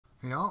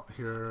Hey all,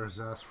 here's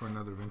us for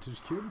another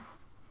vintage cube.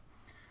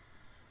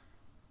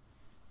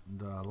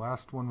 The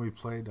last one we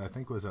played, I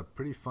think, was a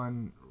pretty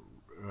fun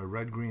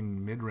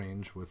red-green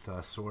mid-range with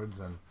swords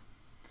and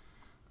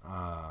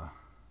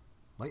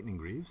lightning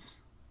greaves.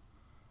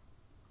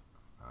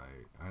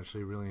 I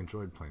actually really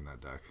enjoyed playing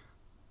that deck.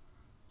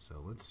 So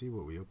let's see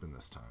what we open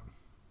this time.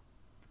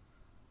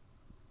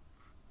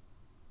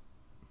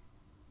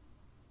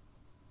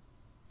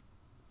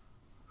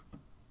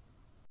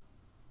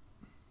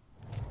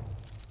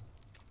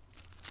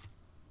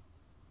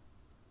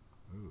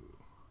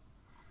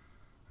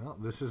 Well,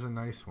 this is a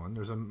nice one.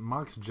 There's a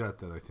Mox Jet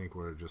that I think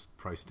we're just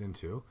priced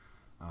into.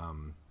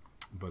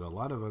 But a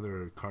lot of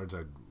other cards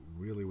I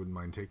really wouldn't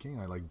mind taking.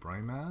 I like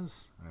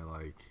Brimaz. I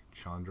like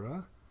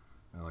Chandra.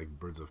 I like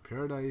Birds of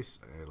Paradise.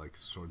 I like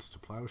Swords to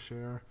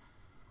Plowshare.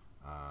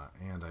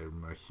 And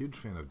I'm a huge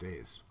fan of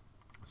Days.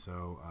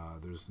 So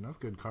there's enough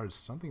good cards.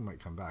 Something might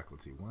come back.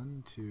 Let's see.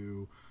 1,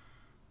 2,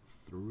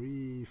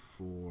 3,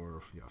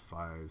 4,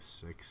 5,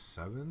 6,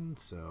 7.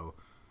 So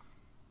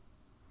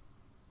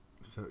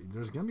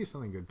there's going to be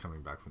something good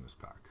coming back from this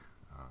pack.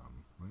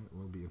 It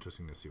will be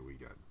interesting to see what we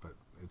get. But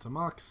it's a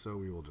Mox, so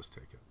we will just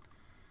take it.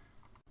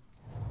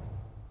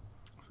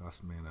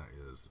 Fast mana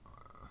is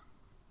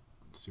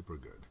super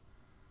good.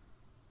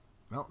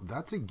 Well,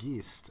 that's a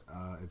Geist.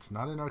 It's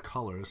not in our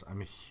colors. I'm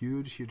a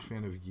huge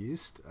fan of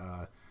Geist.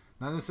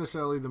 Not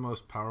necessarily the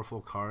most powerful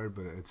card,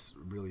 but it's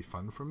really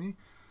fun for me.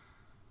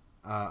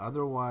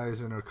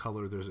 Otherwise, in our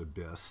color, there's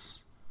Abyss.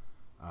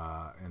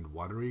 And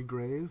Watery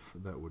Grave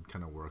that would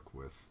kind of work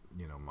with,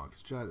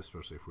 Mox Jet,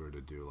 especially if we were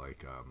to do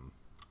like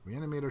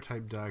Reanimator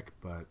type deck.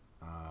 But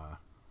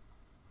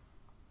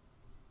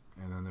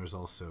and then there's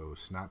also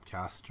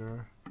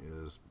Snapcaster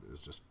is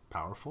just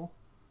powerful.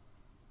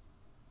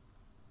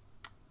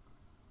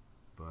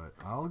 But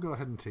I'll go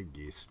ahead and take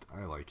Geist.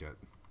 I like it.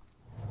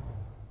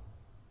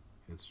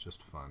 It's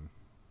just fun.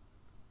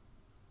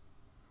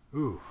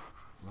 Ooh,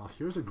 well,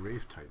 here's a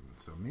Grave Titan.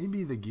 So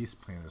maybe the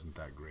Geist plan isn't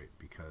that great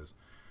because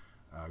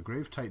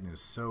Grave Titan is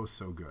so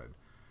good.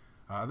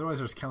 Otherwise,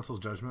 there's Council's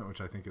Judgment,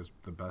 which I think is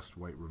the best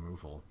white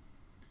removal.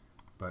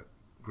 But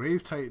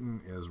Grave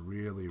Titan is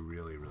really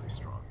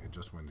strong. It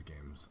just wins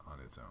games on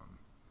its own.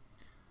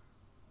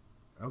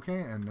 Okay,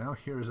 and now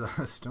here's a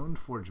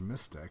Stoneforge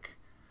Mystic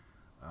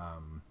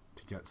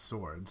to get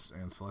swords,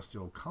 and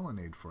Celestial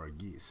Colonnade for a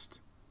Geist,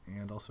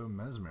 and also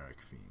Mesmeric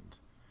Fiend.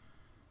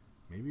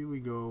 Maybe we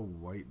go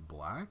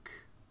white-black?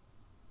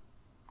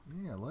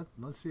 Yeah,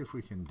 let's see if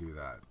we can do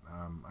that.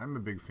 I'm a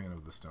big fan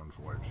of the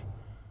Stoneforge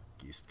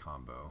Geist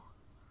combo.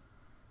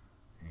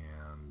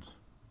 And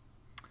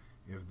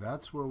if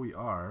that's where we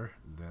are,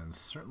 then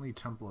certainly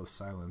Temple of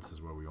Silence is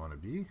where we want to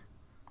be.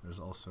 There's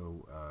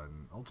also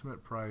an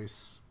ultimate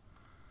price.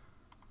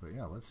 But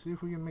yeah, let's see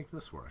if we can make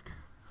this work.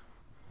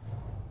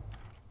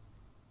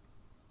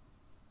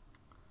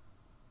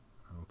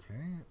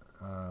 Okay.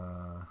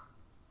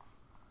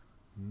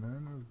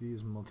 None of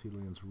these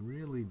multi-lands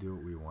really do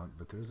what we want,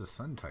 but there's a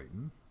Sun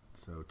Titan,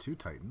 so 2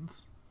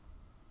 Titans.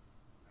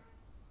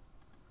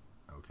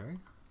 Okay.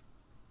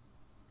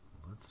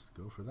 Let's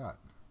go for that.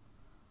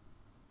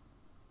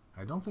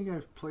 I don't think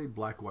I've played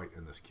black-white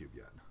in this cube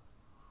yet.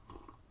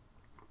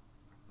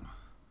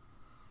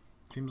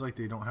 Seems like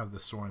they don't have the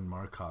Sorin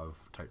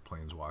Markov type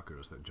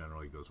planeswalkers that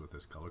generally goes with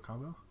this color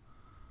combo.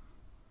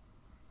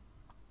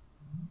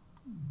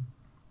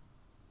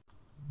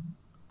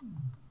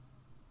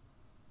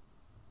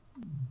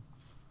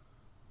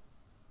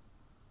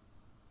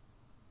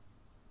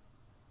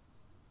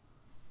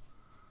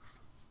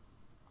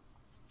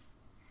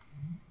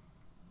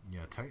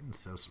 Yeah, Titan's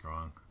so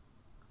strong.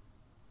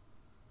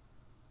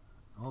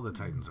 All the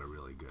Titans are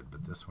really good,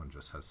 but this one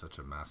just has such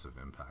a massive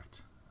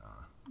impact.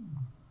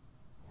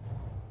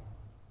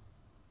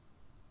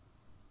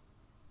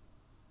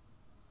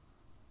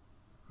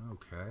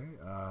 Okay.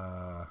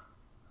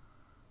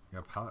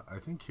 Yeah, I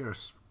think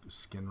here's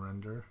Skin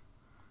Render.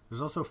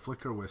 There's also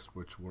Flicker Wisp,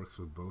 which works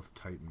with both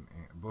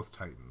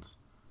Titans.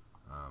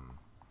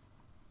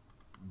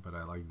 But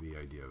I like the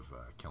idea of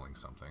killing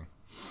something.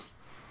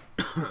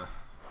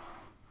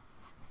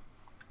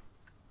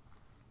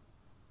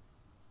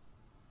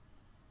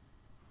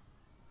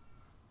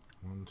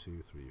 1,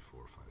 2, 3,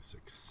 4, 5,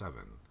 6,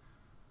 7.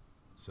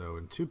 So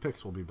in 2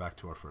 picks, we'll be back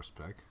to our first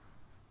pick.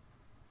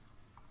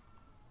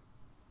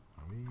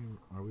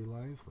 Are we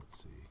live?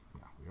 Let's see.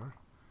 Yeah, we are.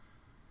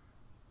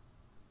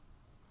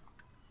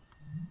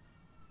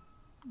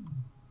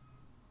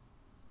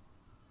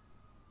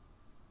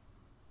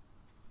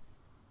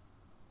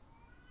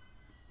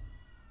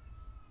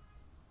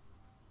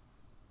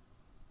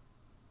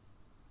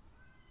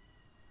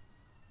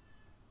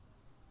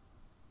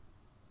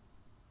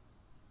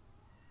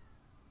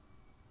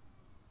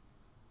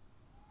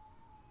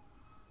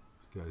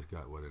 This guy's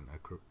got what, an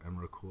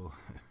Emrakul?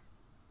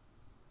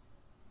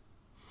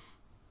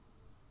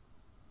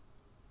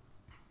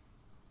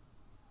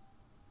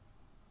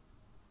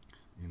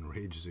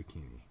 Enraged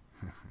Zucchini.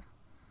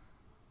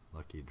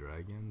 Lucky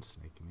Dragon,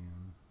 Snake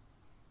Man.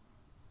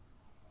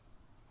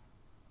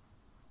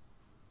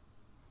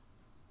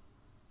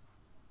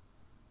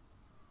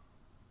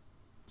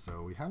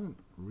 So we haven't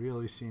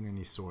really seen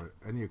any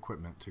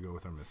equipment to go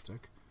with our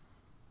Mystic.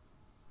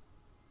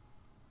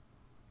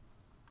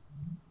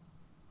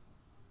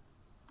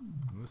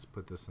 Let's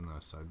put this in the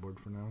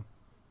sideboard for now.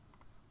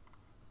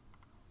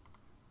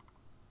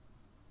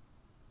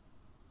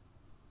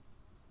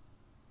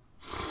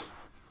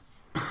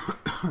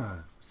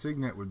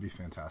 Signet would be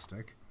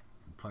fantastic.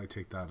 I'd probably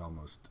take that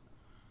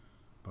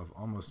above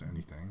almost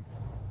anything.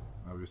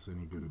 Obviously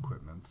any good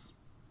equipments.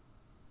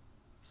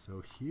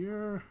 So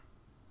here,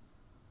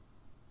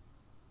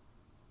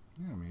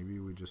 yeah, maybe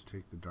we just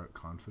take the Dark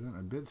Confident.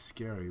 A bit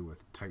scary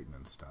with Titan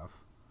and stuff,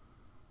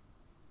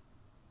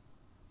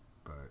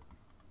 but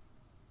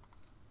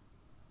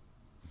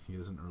he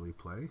is an early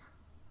play.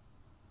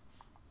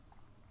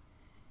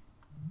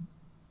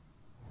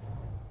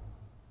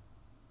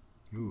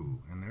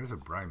 Ooh, and there's a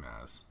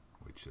Brimaz,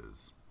 which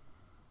is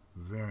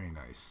very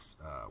nice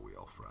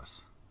wheel for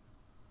us.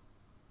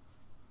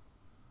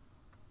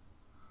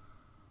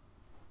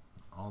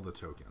 All the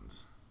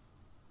tokens.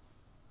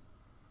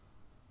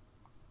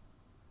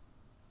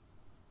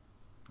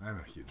 I'm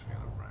a huge fan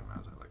of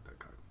Brimaz. I like that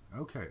card.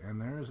 Okay,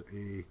 and there's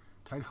a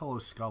Tidehollow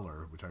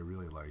Sculler, which I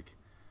really like.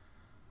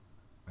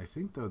 I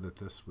think, though, that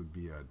this would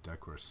be a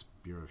deck where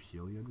Spear of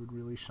Heliod would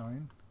really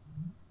shine.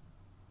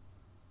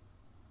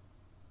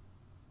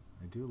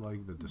 I do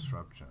like the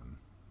disruption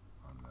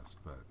on this,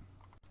 but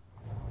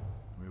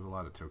we have a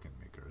lot of token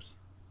makers.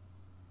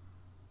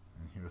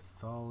 And here,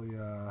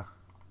 Thalia.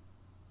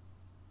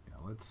 Yeah,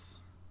 let's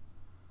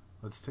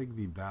take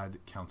the bad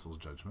Council's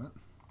Judgment.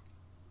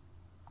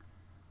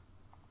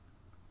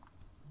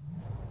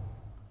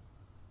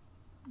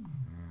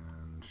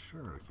 And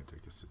sure, I can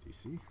take a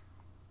Sidisi.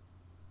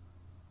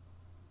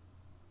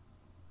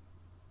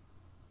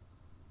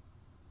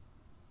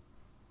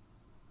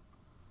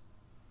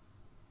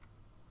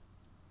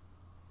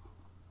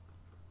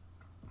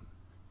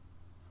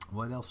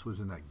 What else was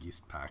in that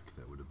Geist pack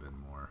that would have been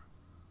more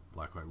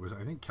black-white?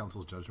 I think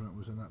Council's Judgment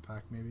was in that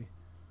pack, maybe?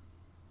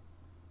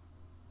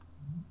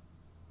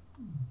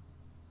 And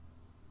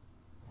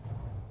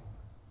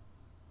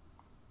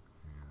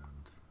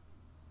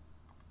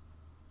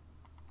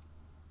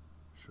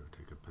sure,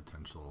 take a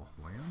potential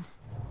land.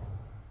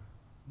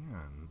 Yeah,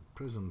 and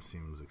Prism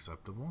seems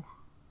acceptable.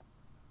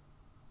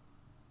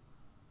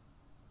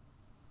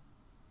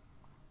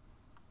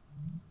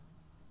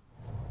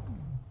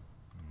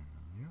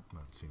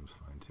 That seems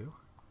fine too.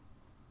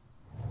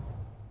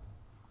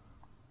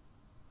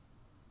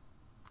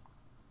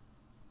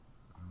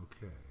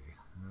 Okay,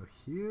 now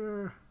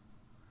here,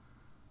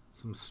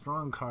 some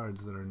strong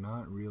cards that are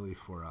not really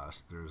for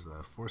us. There's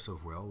a Force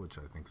of Will, which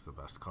I think is the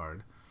best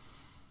card.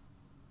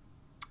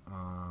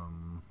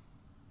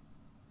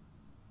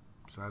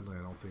 Sadly,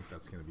 I don't think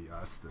that's going to be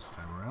us this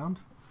time around.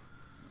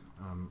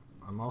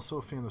 I'm also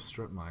a fan of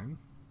Strip Mine.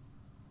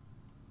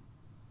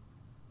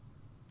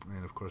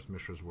 And of course,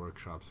 Mishra's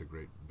Workshop's a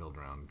great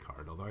build-around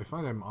card, although I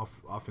find I'm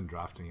often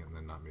drafting it and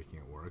then not making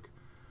it work.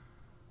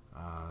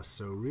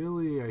 So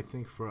really, I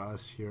think for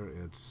us here,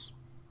 it's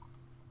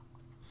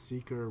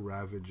Seeker,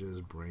 Ravages,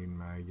 Brain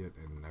Maggot,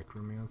 and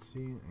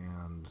Necromancy,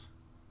 and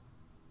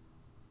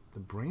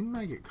the Brain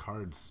Maggot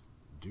cards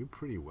do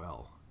pretty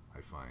well, I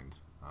find.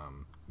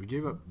 We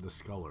gave up the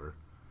Sculler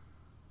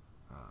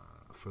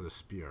for the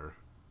Spear,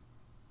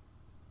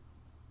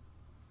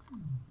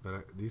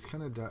 but these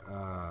kind of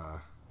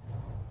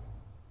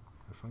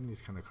I find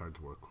these kind of cards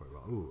work quite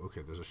well. Ooh,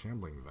 okay, there's a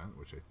Shambling Vent,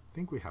 which I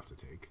think we have to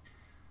take.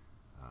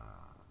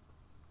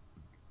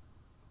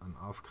 An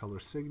off-color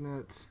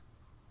Signet,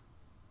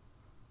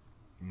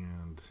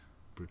 and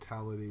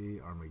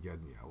Brutality,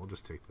 Armageddon. Yeah, we'll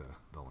just take the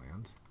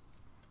land.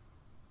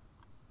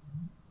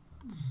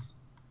 It's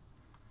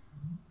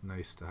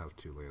nice to have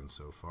 2 lands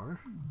so far.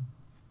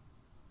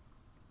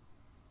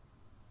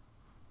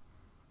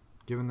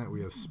 Given that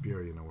we have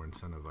Spear, you know, we're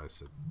incentivized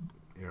to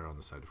err on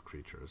the side of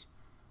creatures.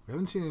 We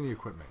haven't seen any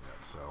equipment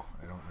yet, so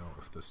I don't know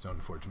if the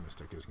Stoneforge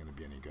Mystic is going to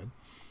be any good.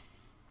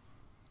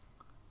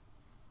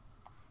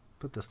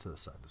 Put this to the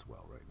side as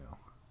well right now.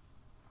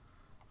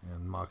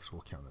 And Mox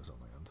will count as a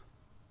land.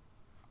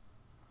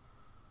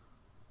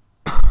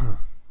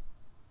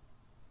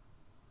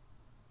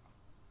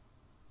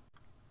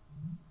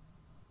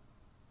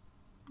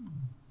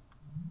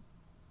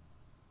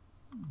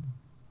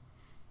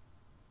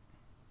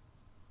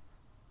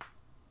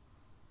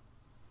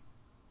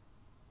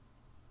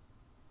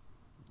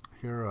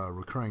 Here,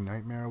 Recurring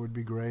Nightmare would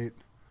be great.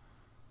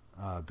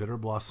 Bitter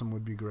Blossom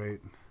would be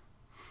great.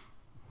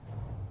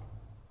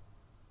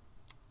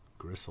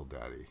 Gristle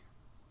Daddy.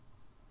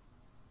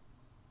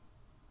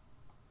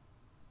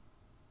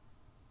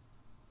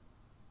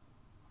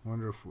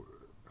 Wonder if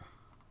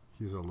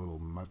he's a little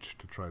much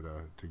to try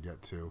to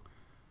get to.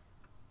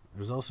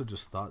 There's also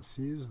just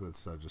Thoughtseize.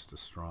 That's just a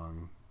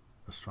strong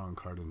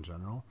card in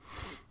general.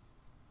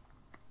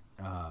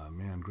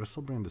 Man,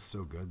 Gristlebrand is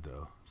so good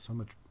though. So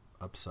much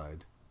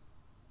upside.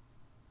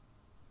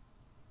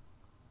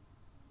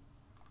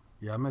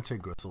 Yeah, I'm going to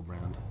take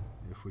Gristlebrand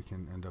if we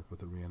can end up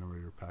with a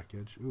Reanimator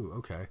package. Ooh,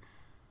 okay.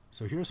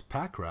 So here's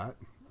Pack Rat.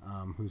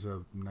 who's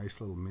a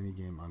nice little mini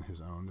game on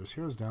his own. There's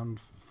Hero's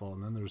Downfall,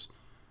 and then there's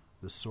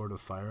the Sword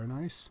of Fire and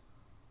Ice.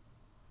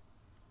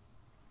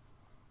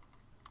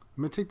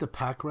 I'm going to take the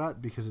Pack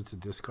Rat because it's a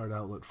discard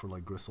outlet for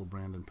like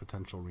Gristlebrand and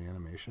potential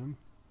reanimation.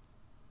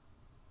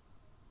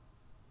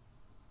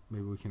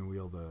 Maybe we can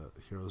wheel the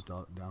Hero's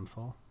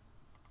Downfall.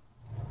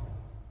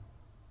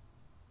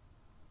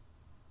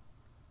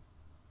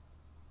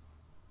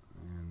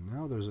 And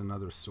now there's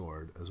another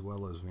sword, as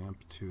well as Vamp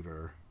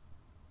Tutor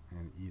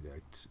and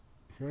Edict.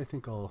 Here I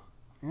think I'll...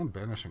 and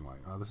Banishing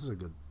Light. Oh, this is a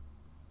good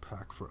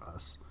pack for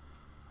us.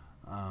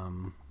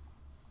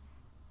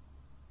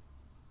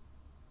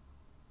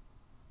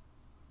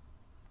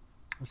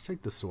 Let's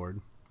take the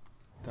sword.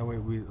 That way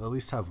we at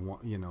least have one,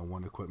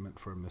 one equipment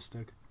for a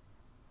Mystic.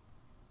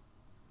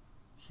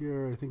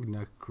 Here, I think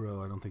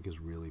Necro, I don't think is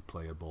really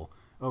playable.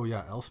 Oh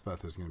yeah,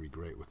 Elspeth is going to be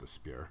great with a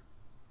spear.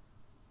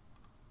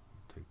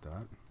 Take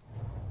that.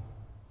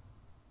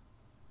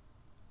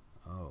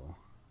 Oh.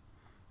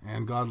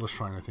 And Godless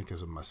Shrine, I think,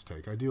 is a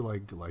must-take. I do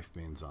like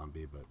Lifebane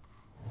Zombie, but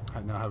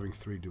now having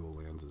 3 dual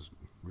lands is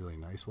really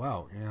nice.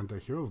 Wow, and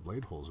Hero of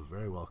Blade Hole is a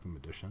very welcome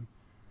addition.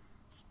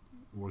 It's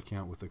working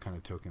out with the kind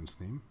of tokens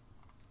theme.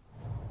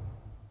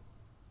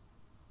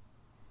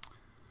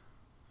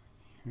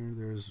 Here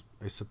there's,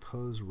 I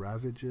suppose,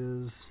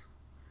 Ravages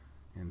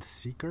and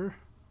Seeker.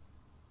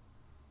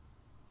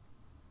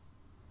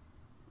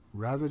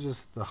 Ravage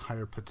is the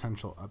higher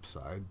potential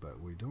upside,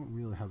 but we don't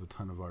really have a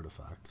ton of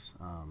artifacts.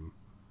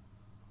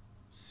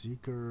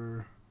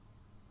 Seeker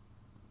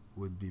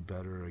would be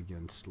better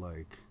against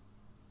like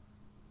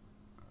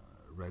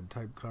red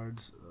type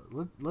cards.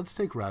 Let's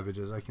take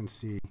Ravages. I can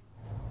see.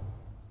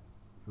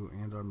 Ooh,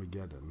 and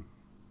Armageddon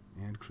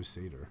and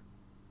Crusader.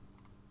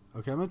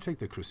 Okay, I'm going to take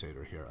the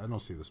Crusader here. I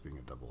don't see this being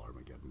a double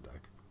Armageddon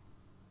deck.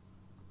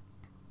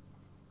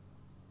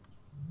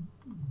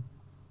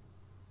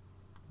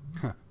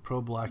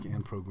 Pro black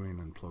and pro green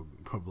and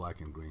pro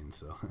black and green,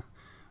 so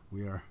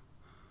we are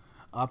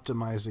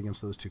optimized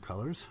against those 2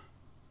 colors.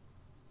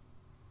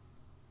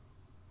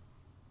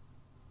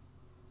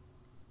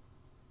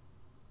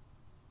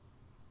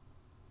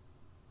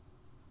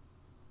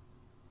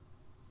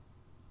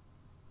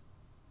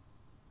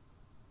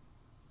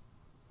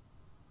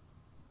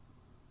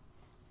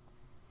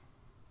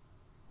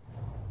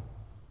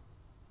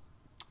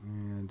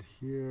 And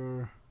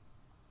here,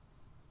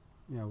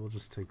 yeah, we'll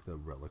just take the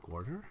Relic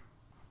Warder.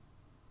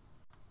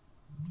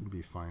 Can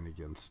be fine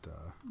against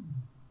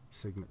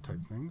Signet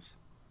type things.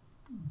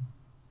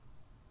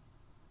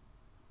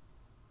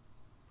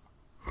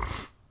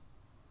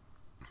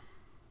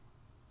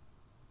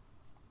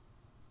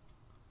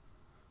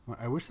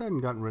 I wish I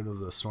hadn't gotten rid of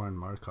the Soren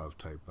Markov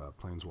type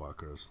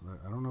planeswalkers.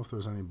 I don't know if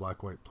there's any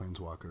black-white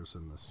planeswalkers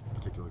in this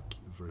particular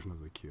version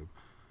of the cube.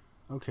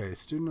 Okay,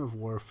 Student of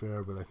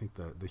Warfare, but I think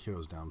the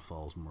Hero's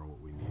Downfall is more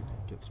what we need.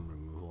 Get some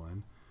removal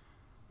in.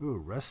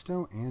 Ooh,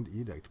 Resto and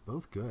Edict,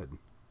 both good.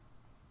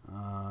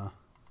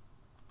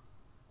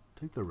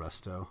 Take the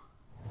Resto.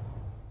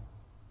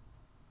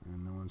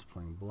 And no one's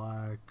playing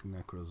black.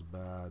 Necro's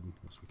bad.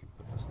 Guess we can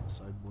put this in the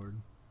sideboard.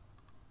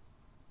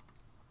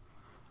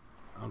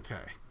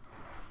 Okay.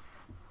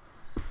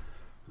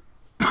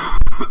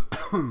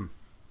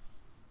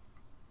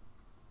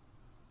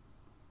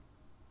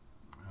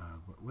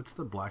 What's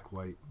the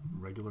black-white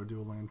regular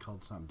dual land called?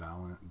 It's not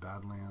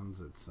Badlands.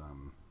 It's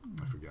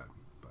I forget.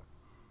 But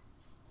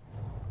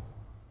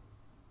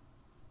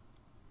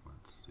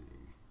let's see.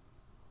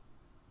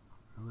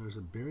 Well, there's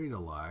a Buried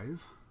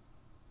Alive.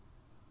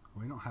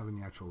 We don't have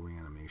any actual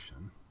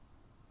reanimation.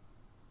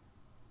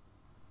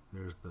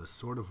 There's the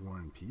Sword of War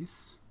and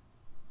Peace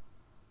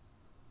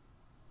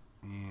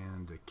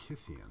and a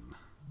Kithian.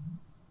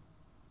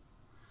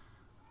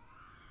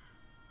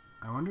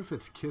 I wonder if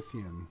it's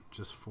Kithian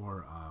just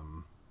for,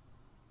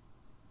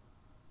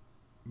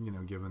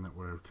 given that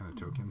we're kind of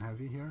token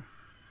heavy here.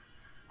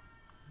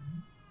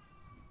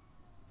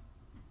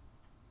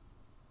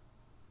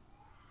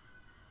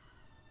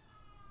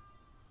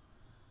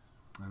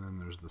 And then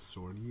there's the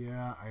Sword.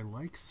 Yeah, I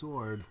like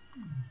Sword,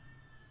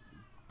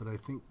 but I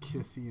think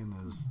Kithian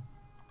is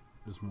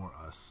more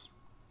us.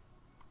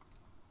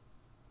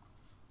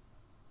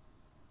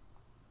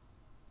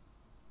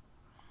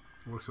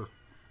 Works with.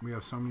 We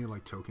have so many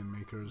like token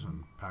makers,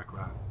 and Pack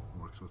Rat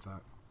works with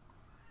that.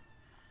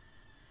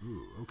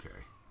 Ooh, okay.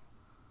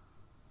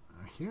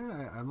 Here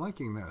I'm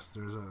liking this.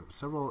 There's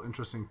several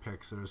interesting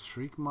picks. There's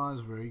Shriekmaw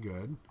is very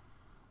good.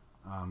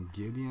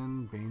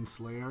 Gideon,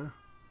 Baneslayer,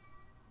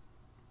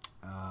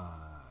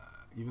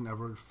 even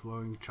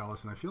Ever-Flowing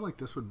Chalice, and I feel like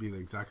this would be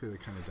exactly the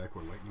kind of deck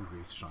where Lightning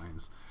Greaves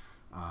shines.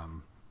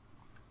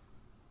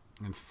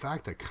 In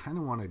fact, I kind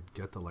of want to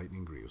get the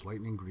Lightning Greaves.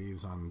 Lightning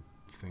Greaves on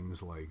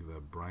things like the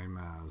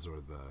Brimaz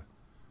or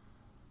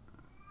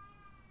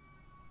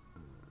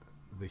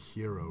the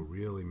Hero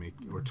really make,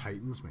 or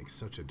Titans make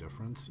such a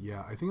difference.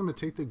 Yeah, I think I'm going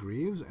to take the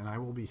Greaves, and I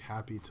will be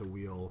happy to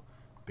wheel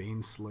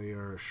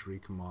Baneslayer,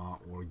 Shriekmaw,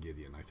 or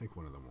Gideon. I think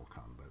one of them will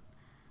come, but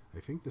I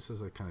think this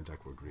is a kind of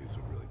deck where Greaves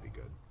would really be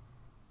good.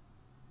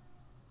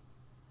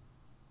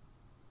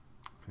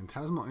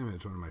 Phantasmal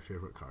Image, one of my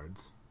favorite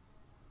cards.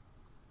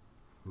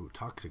 Ooh,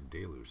 Toxic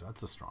Deluge,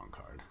 that's a strong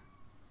card.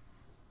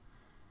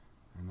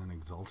 And then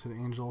Exalted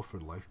Angel for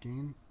life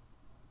gain.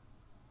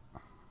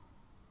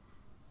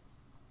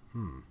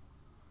 You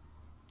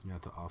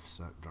have to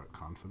offset Dark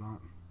Confidant.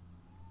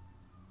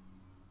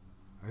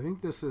 I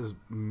think this is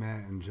meh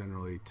and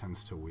generally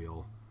tends to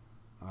wheel.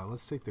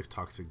 Let's take the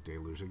Toxic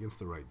Deluge. Against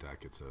the right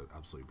deck, it's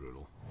absolutely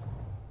brutal.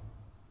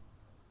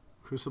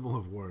 Crucible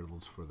of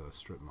Worlds for the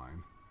Strip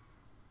Mine.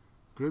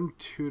 Grim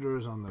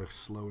Tutors on the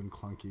slow and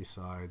clunky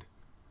side.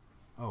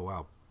 Oh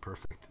wow,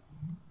 perfect.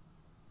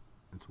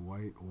 It's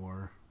white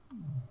or...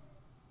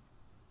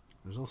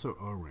 There's also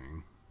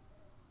O-Ring.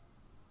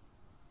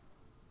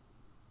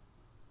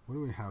 What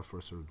do we have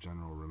for sort of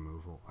general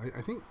removal?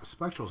 I think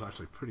Spectral is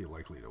actually pretty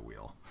likely to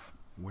wheel.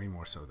 Way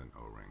more so than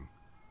O-Ring.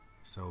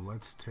 So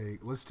let's take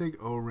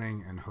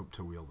O-Ring and hope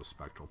to wheel the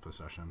Spectral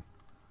Possession.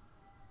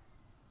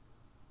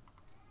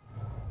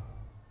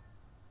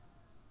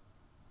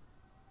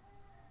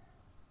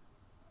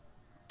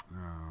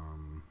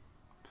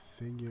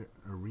 Figure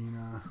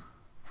Arena.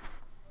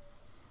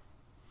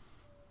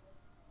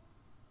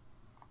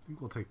 I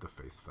think we'll take the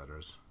Faith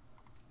Fetters.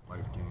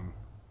 Life gain.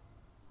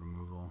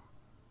 Removal.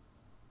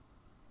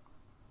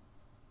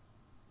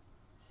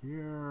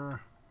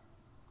 Here.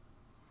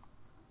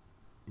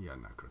 Yeah,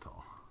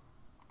 Necrotal.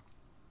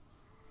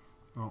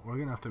 Well, we're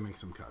going to have to make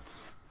some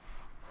cuts.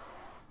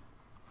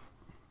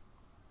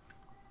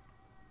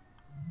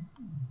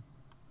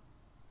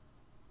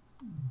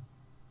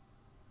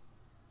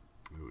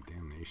 Ooh,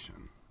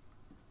 Damnation.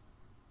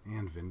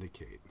 And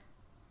Vindicate.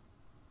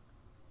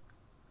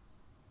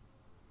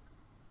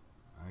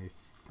 I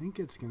think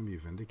it's going to be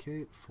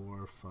Vindicate.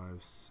 4, 5,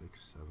 6,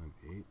 7,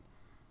 8.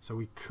 So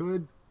we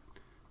could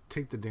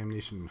take the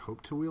Damnation and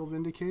hope to wheel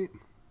Vindicate.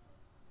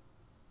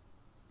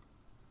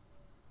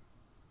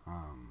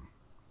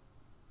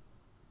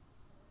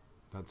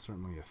 That's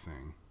certainly a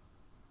thing.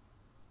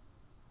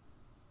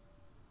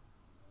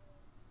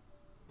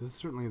 This is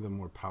certainly the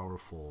more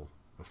powerful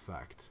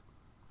effect.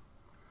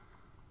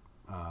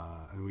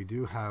 And we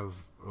do have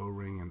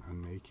O-Ring and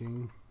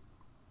Unmaking.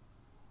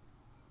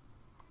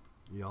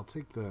 Yeah, I'll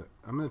take the...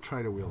 I'm going to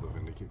try to wheel the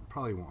Vindicate.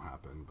 Probably won't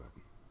happen, but...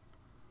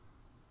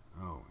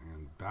 Oh,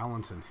 and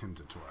Balance and Hymn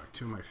to Torak.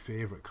 Two of my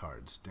favorite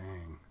cards.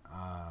 Dang.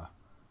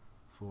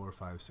 4,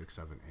 5, 6,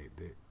 7,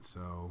 8.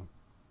 So,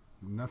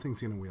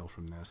 nothing's going to wheel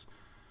from this.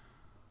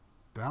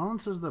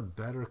 Balance is the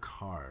better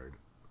card,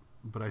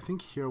 but I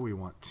think here we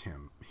want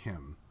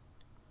him.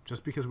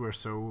 Just because we're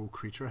so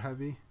creature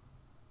heavy.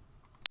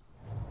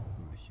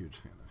 I'm a huge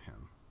fan of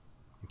him.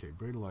 Okay,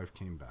 Braid of Life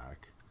came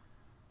back.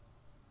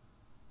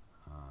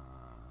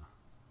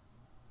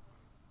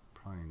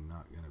 Probably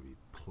not going to be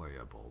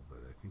playable, but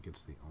I think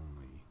it's the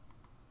only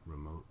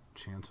remote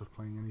chance of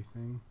playing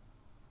anything.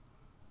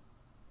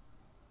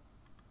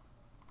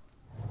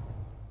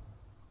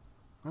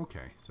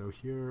 Okay, so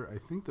here I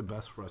think the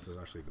best for us is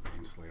actually the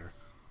Baneslayer.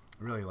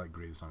 I really like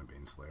Greaves on a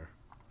Baneslayer.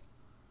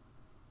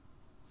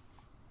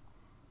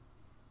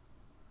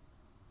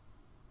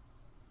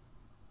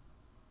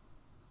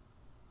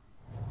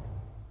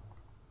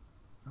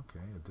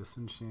 Okay, a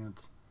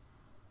Disenchant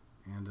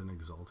and an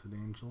Exalted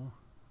Angel.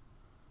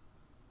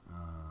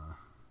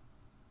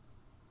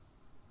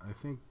 I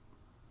think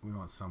we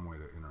want some way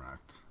to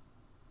interact.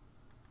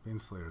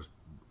 Baneslayer is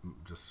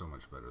just so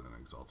much better than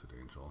Exalted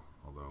Angel,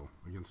 although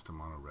against a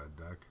mono red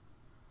deck.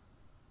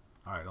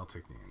 Alright, I'll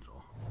take the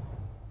Angel.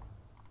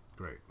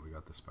 Great, we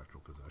got the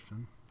Spectral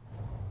Possession.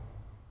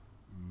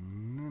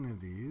 None of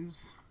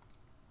these.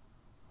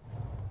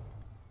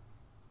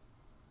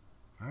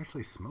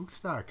 Actually,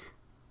 Smokestack.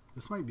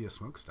 This might be a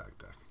Smokestack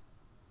deck.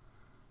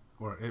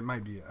 Or it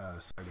might be a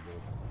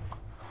citable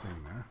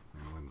thing there.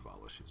 And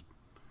Linvala, she's...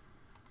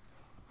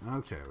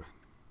 Okay.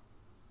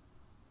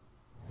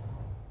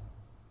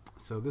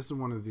 So this is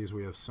one of these,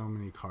 we have so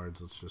many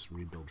cards, let's just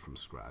rebuild from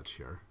scratch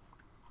here.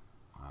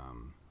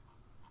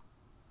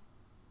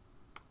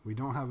 We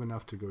don't have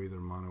enough to go either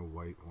mono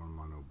white or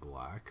mono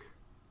black.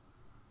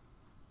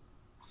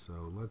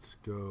 So let's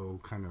go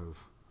kind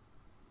of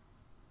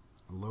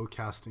low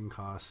casting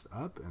cost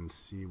up and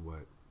see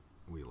what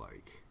we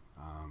like.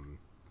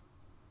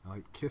 I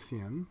like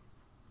Kithian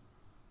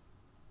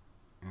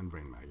and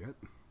Brain Maggot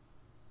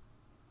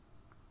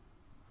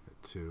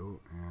at 2,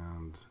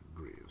 and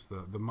Greaves.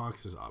 The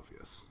Mox is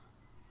obvious.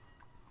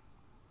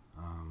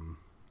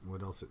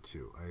 What else at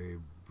 2? I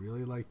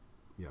really like,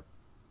 yep,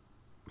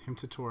 Hymn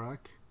to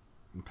Torak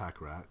and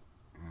Pack Rat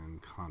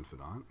and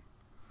Confidant.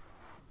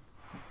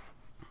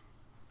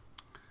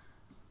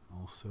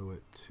 Also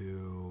at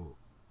 2,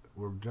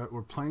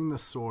 we're playing the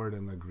Sword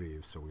and the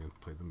Greaves, so we're going to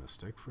play the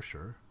Mystic for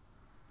sure.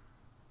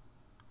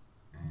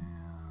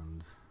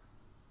 And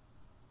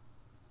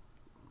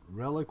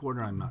Relic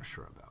Order I'm not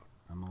sure about.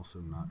 I'm also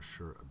not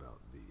sure about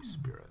the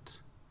Spirit.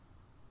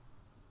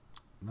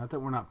 Not that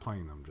we're not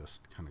playing them,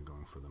 just kind of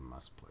going for the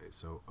must play.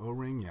 So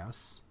O-Ring,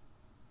 yes.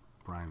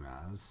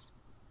 Brimaz.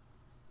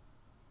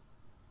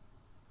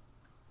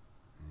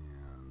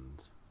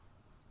 And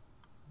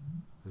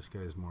this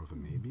guy is more of a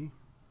maybe.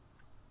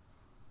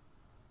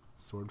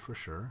 Sword for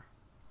sure.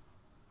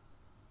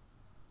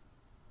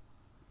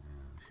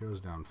 And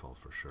Hero's Downfall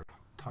for sure.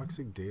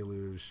 Toxic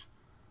Deluge,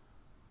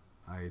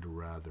 I'd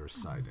rather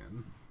side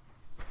in.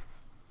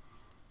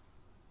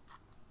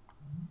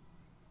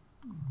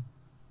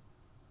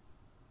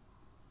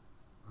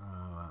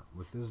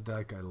 With this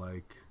deck, I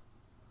like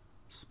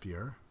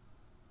Spear.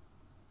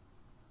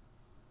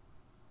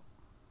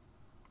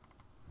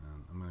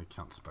 And I'm going to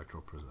count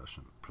Spectral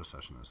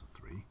Procession as a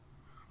 3.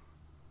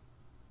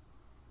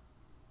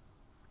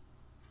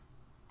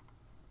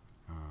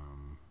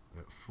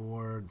 At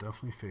 4,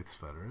 definitely Faith's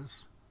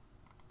Fetters.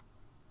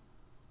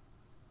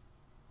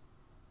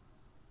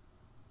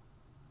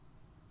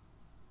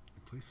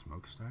 Play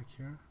Smokestack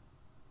here?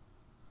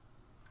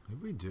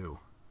 Maybe we do.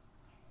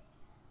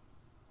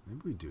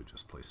 Maybe we do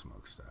just play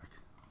Smokestack.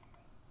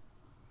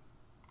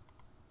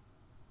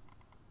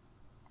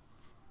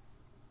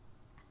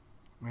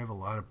 We have a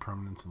lot of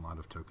permanents and a lot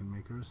of token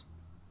makers.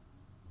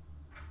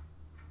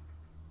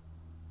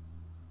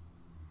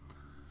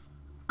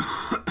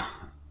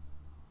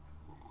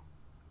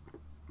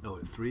 Oh,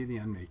 at 3, the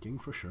Unmaking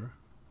for sure.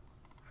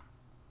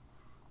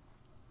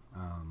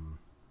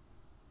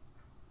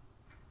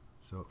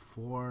 So at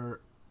 4,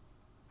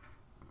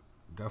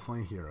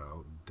 definitely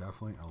Hero,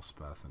 definitely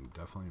Elspeth, and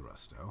definitely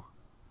Resto.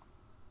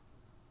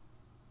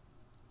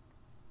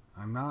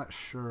 I'm not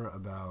sure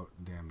about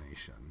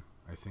Damnation.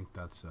 I think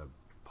that's a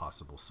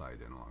possible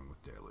side-in along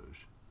with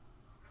Deluge.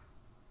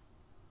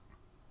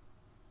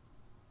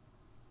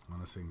 I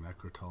want to say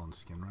Necrotal and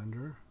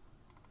Skinrender.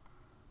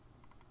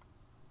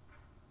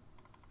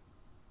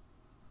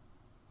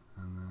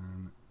 And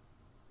then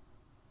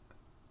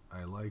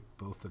I like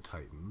both the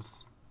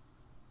Titans.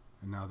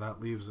 And now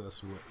that leaves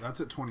us with... That's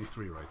at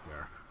 23 right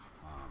there.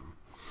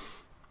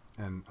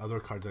 And other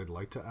cards I'd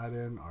like to add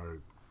in are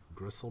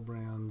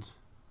Gristlebrand.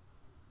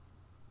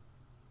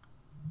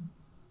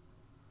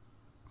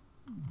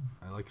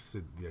 I like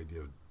the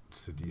idea of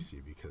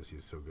Sidisi because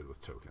he's so good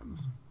with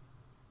tokens.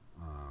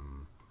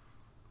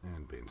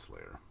 And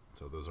Baneslayer.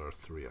 So those are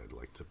 3 I'd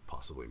like to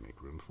possibly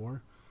make room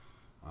for.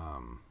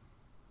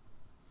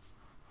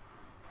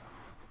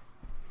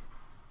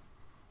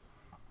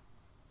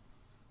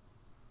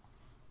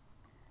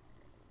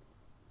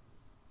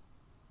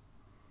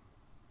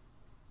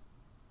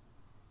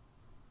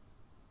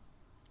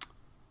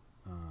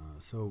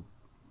 So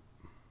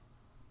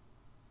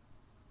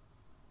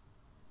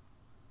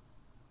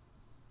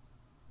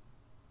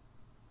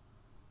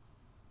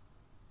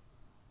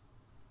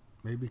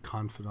maybe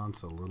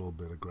Confidant's a little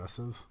bit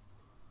aggressive.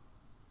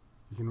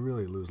 You can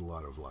really lose a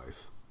lot of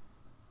life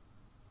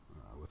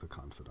with a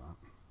Confidant.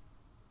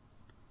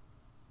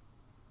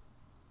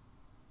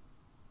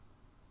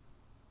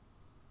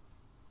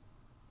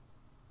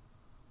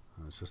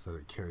 It's just that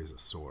it carries a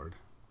sword.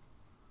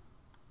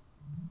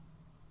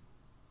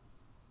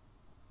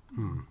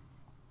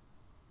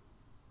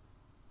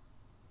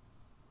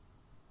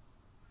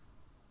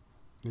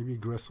 Maybe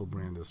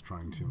Gristlebrand is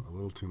trying a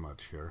little too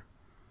much here.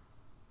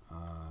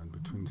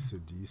 Between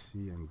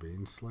Sidisi and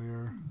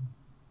Baneslayer.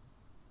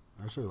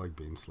 I actually like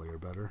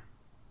Baneslayer better.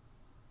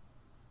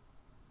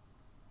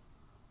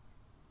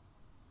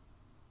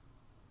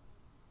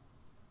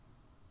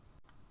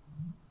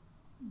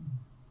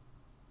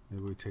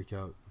 Maybe we take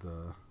out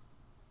the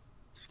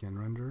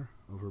Skinrender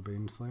over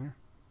Baneslayer.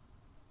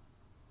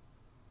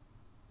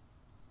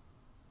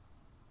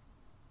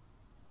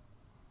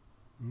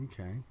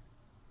 Okay.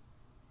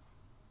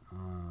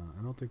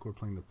 I don't think we're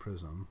playing the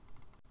Prism,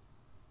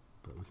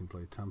 but we can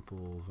play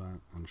Temple,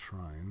 Vent, and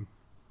Shrine.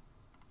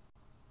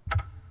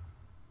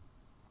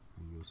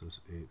 He gives us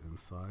 8 and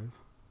 5.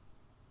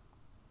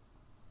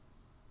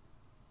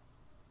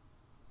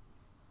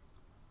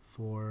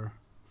 4,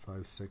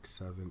 5, 6,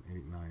 7,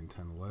 8, 9,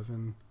 10,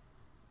 11.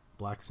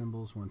 Black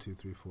symbols 1, 2,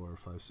 3, 4,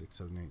 5, 6,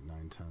 7, 8,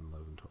 9, 10,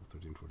 11, 12,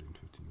 13, 14,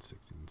 15,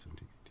 16,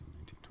 17, 18,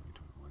 19, 20,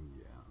 21.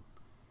 Yeah.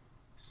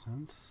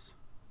 Sense.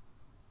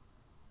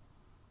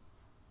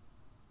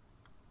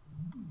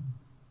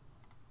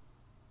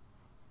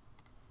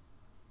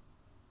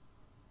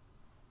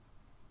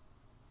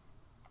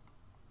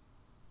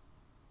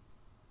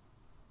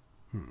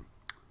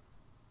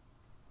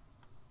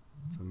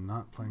 So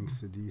not playing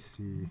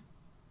Sidisi.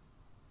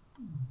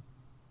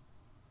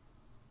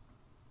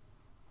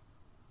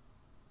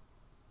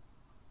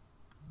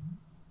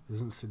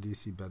 Isn't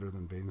Sidisi better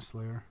than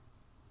Baneslayer?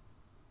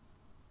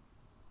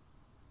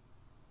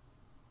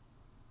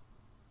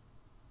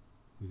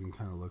 We can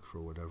kind of look for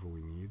whatever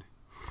we need.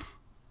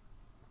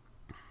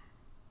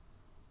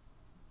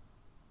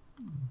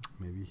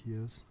 Maybe he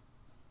is.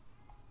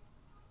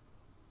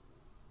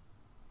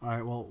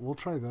 Alright, well, we'll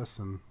try this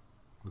and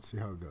let's see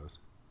how it goes.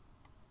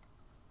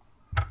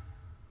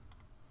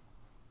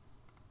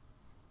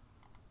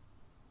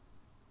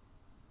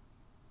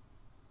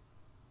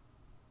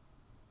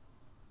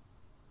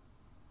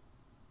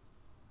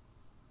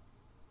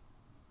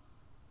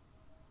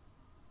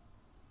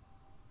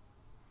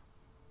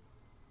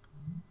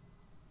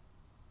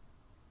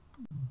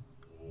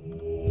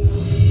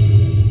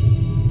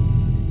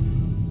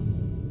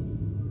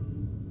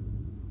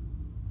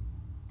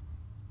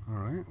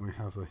 Alright, we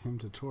have a Hymn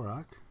to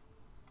Torak.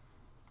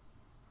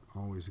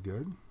 Always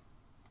good.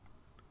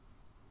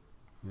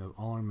 We have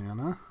all our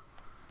mana.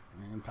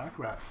 And Pack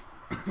Rat,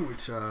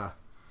 which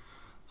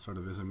sort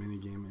of is a mini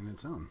game in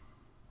its own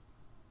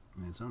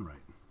right.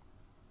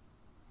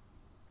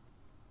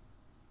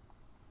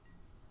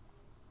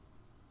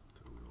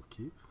 So we'll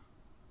keep.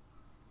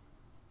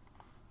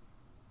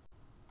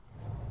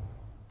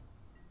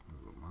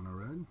 Mono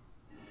red.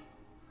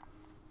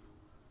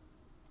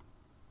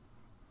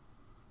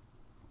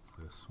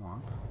 Play a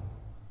swamp.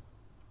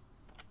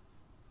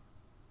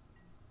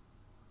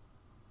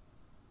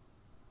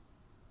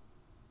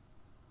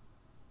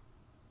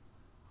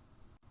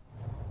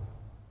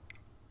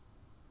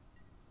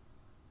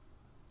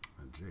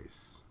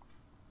 Jace.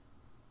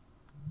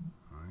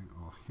 Alright,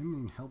 well,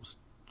 hymning helps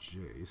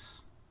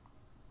Jace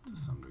to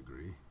some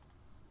degree.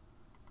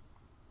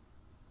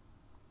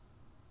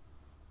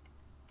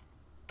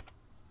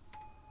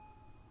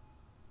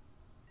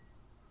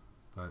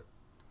 But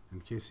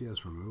in case he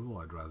has removal,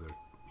 I'd rather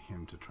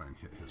him to try and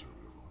hit his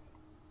removal.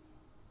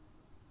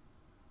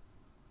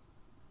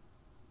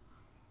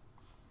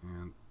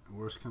 And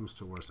worst comes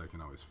to worst, I can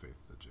always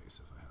faith the Jace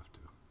if I have to.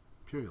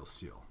 Imperial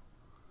Seal.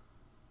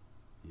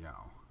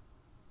 Yow.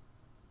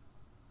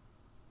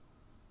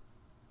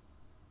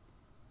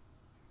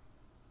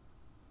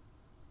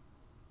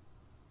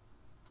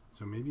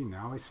 So maybe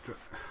now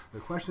the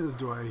question is,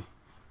 do I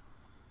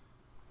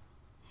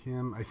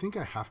him? I think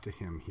I have to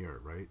him here,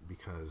 right?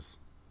 Because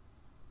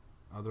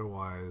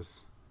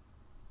otherwise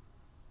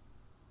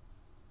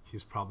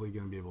he's probably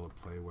going to be able to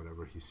play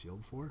whatever he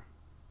sealed for.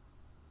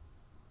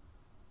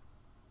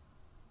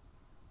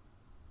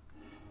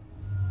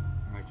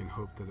 And I can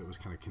hope that it was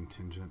kind of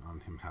contingent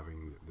on him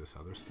having this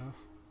other stuff.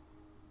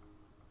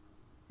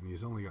 And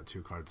he's only got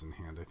 2 cards in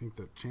hand. I think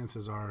the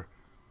chances are,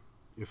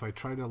 if I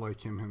try to like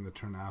him the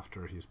turn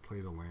after, he's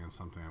played a land,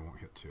 something I won't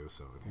hit to,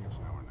 so I think it's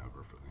now or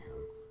never for the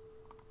him.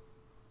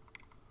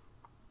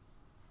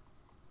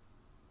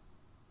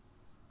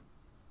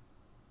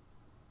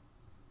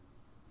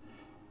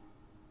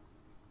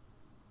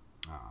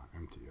 Ah,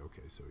 empty.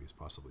 Okay, so he's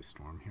possibly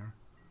Storm here.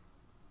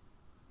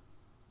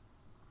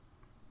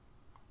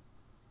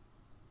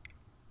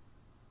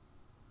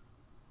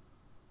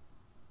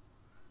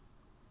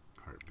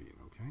 Heartbeat,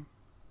 okay.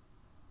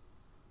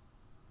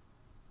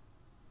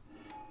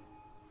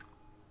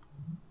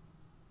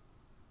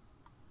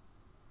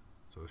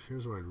 So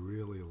here's where I'd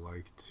really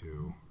like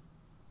to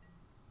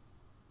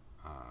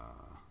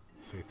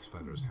Faith's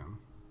Fetters him.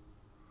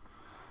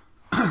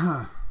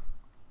 Cast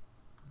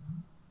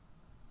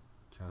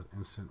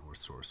instant or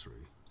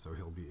sorcery. So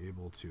he'll be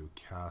able to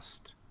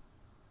cast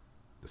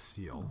the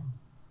seal.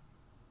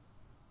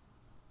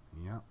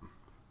 Yep.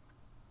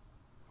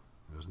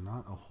 There's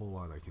not a whole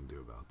lot I can do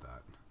about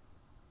that.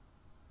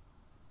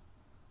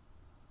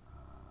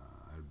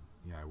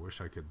 Yeah, I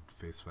wish I could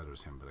Faith's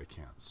Fetters him, but I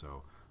can't.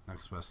 So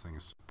next best thing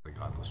is to play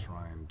Godless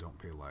Shrine, don't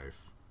pay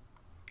life,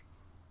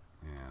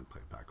 and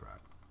play Pack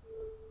Rat.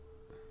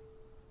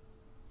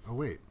 Oh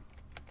wait.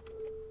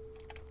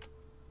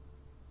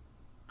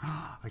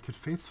 I could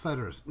Faith's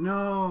Fetters.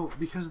 No,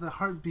 because of the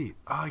heartbeat.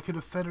 Oh, I could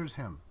have Fetters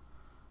him.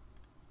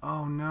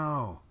 Oh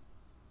no.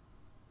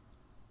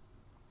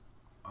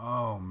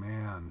 Oh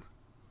man.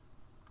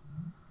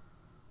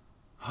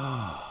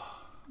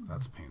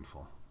 That's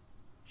painful.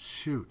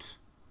 Shoot.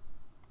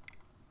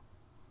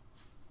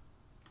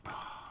 I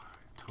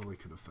totally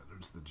could have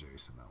Fetters the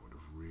Jace, and that would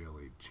have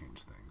really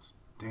changed things.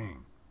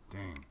 Dang.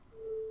 Dang.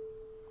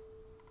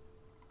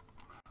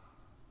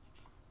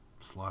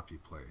 Sloppy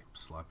play.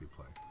 Sloppy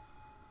play.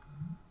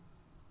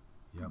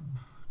 Yep.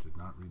 Did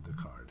not read the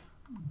card.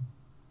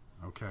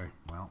 Okay,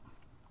 well.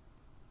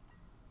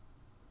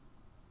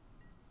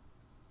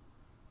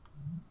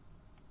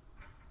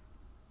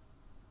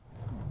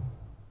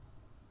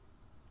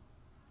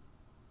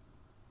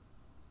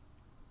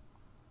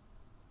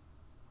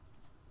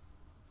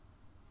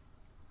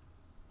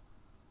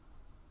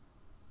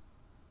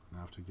 Now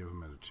I have to give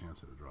him a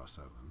chance at a draw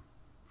 7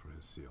 for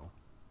his seal.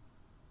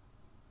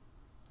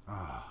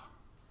 Ah.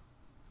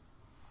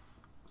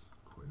 It's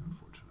quite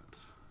unfortunate.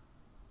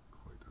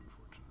 Quite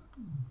unfortunate.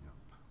 Yep.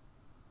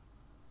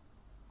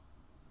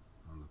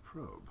 On the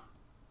probe.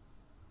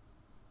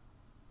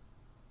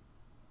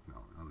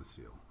 No, on the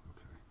seal.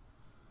 Okay.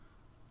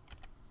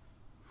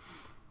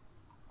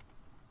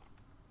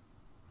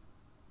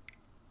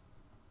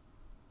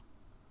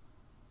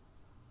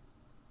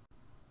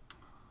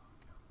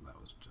 Yeah, that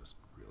was just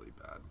really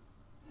bad.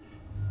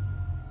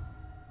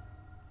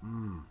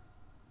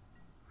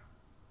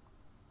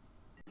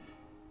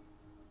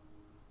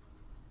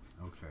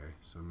 Okay,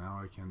 so now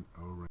I can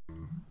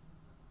O-ring.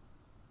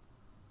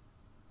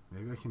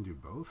 Maybe I can do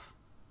both?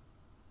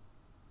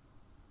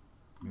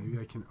 Maybe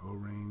I can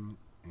O-ring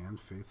and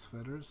Faith's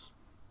Fetters?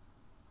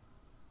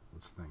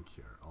 Let's think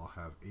here. I'll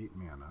have 8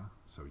 mana,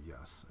 so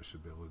yes, I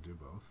should be able to do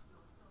both.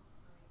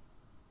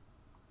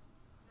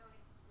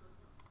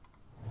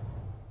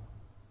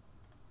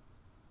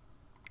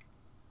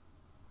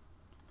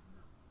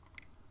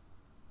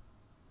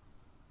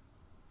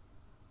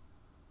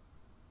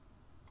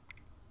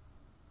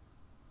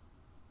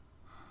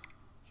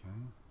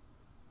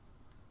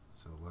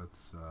 So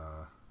let's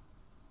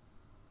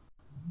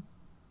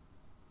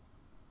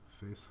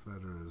face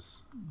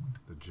fetters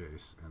the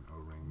Jace and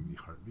O-ring the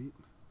Heartbeat.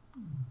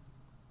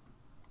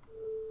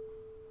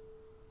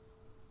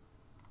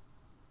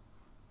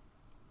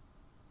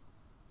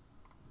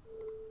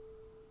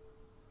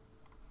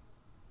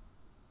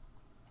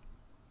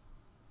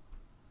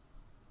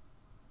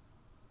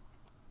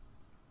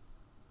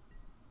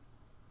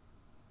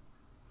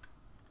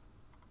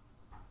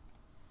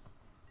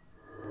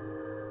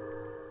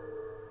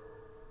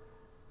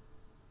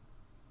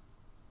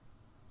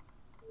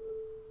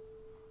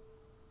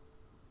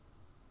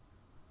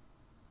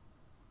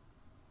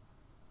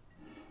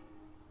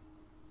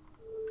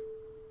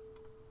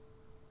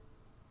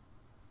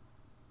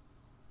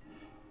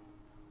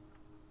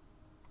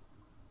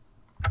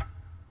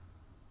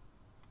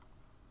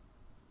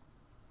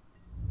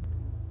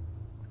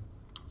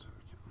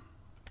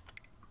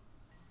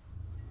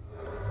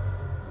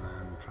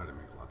 Try to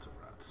make lots of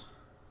rats.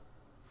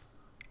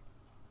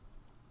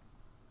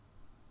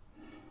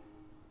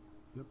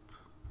 Yep.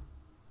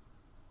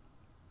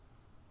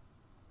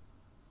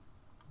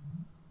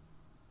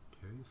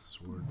 Okay,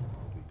 sword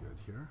will be good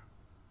here.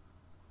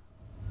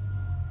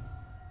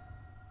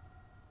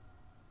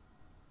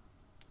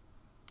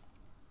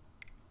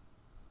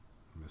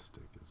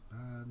 Mystic is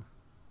bad.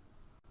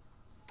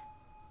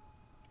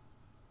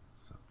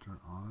 Scepter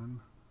on.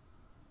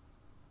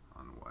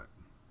 On what?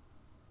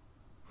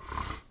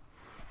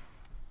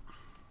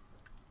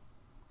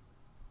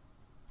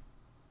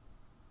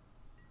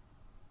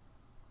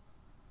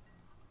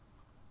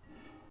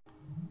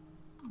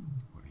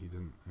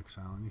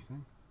 Exile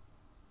anything?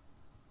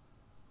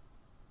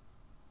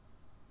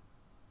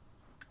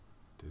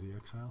 Did he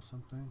exile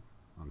something?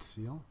 On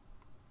seal?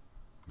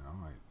 No,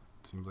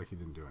 seems like he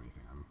didn't do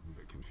anything. I'm a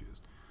bit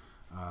confused.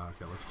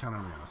 Okay, let's count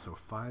our mana. So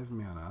 5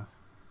 mana.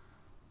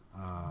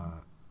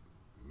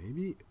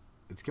 Maybe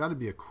it's got to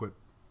be equip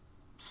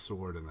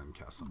sword and then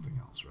cast something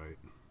else, right?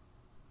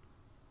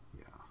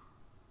 Yeah.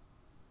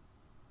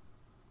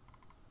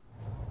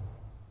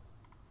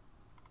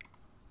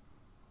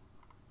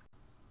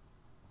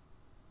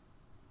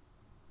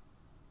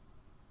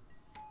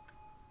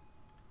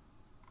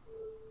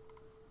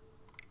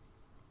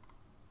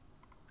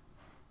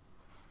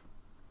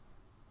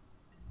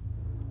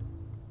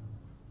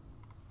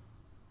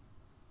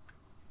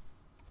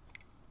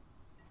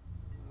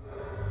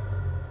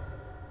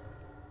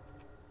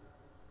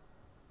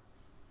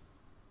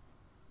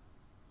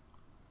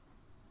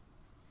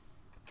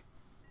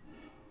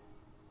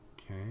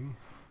 Okay,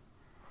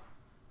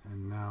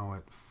 and now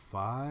at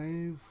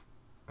 5,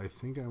 I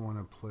think I want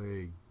to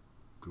play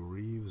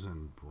Greaves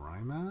and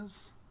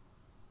Brimaz,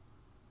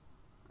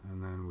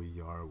 and then we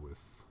Yar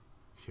with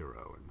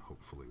Hero and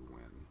hopefully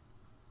win.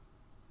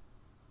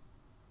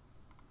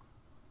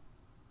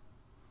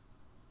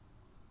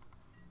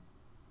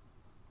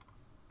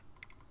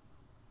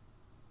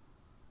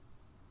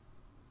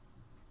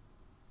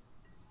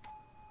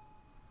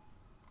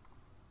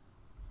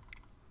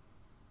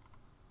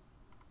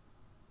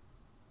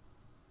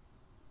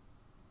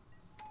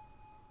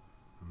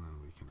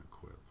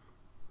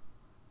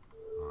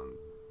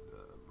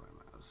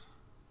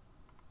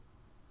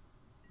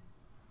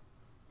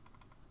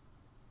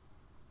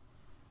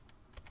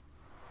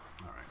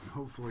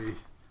 Hopefully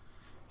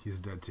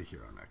he's dead to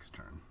hero next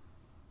turn.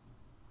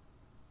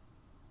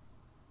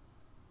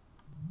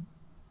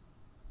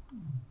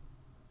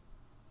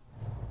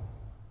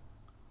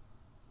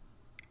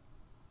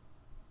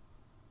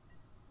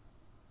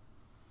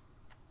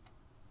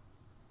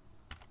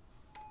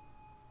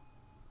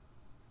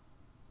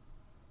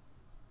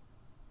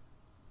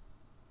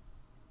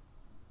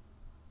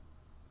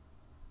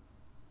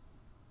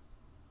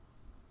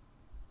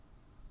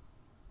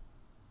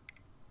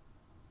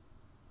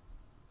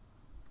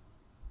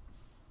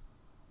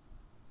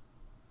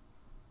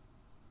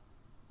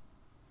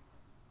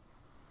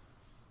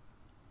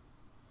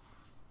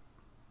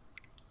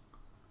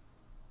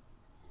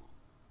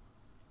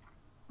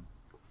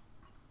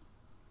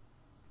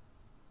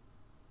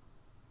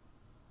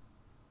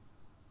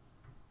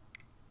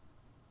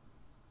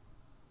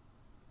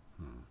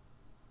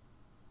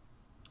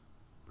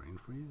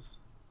 Freeze.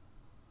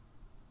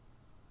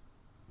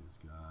 He's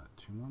got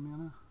 2 more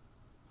mana.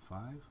 5.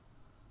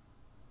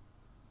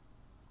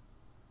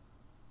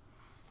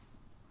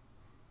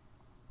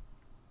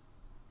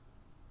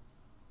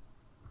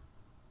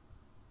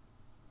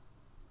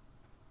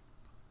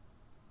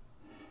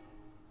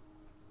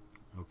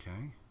 Okay.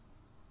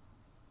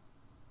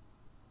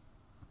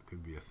 That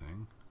could be a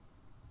thing.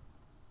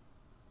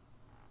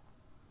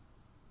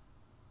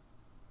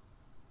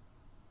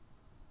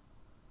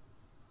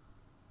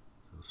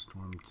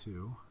 Storm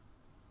 2.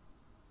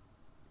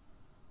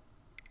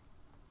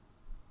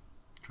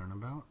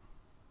 Turnabout.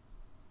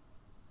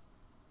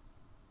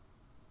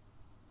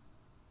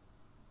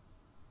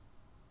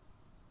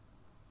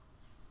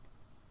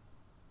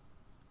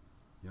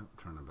 Yep,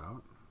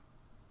 turnabout.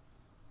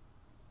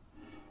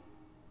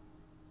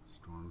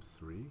 Storm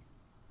 3.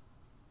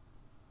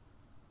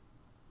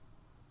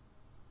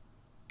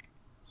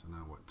 So now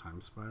What,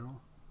 Time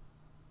Spiral?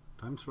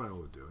 Time Spiral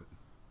would do it.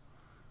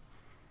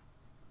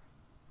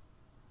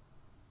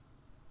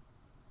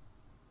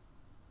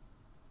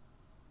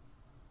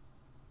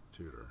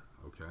 Tutor,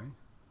 okay.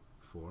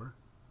 4.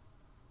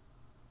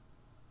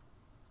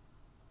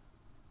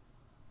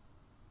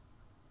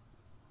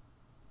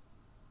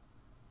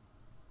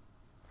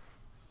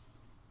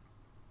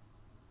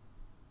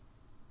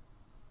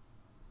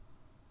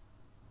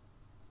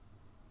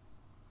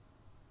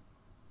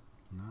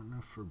 Not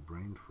enough for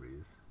Brain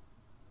Freeze.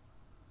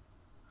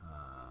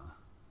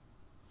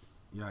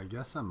 Yeah, I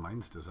guess a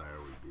Mind's Desire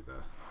would be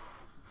the...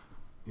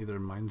 Either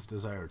Mind's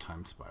Desire or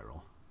Time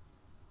Spiral.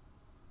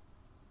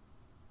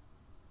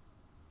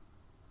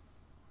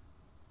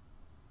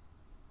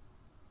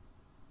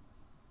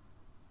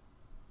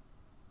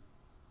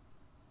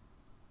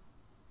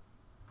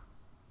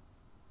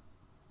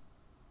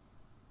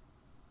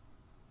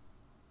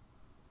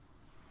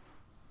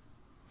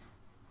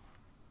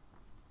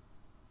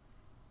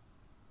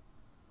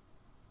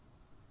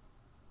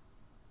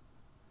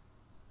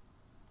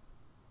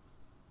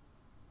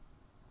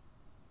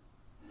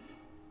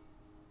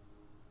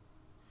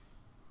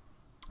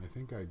 I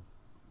think I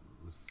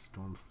was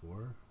Storm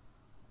 4,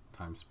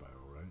 Time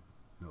Spiral, right?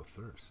 No,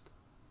 Thirst.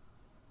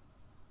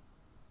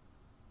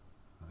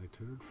 I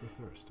tutored for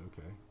Thirst,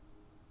 okay.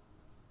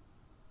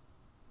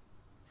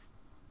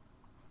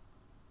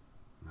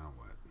 Now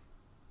what?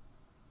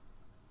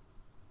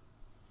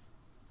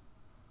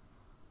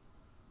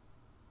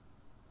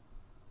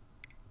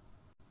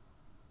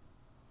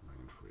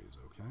 Brain Freeze,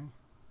 okay.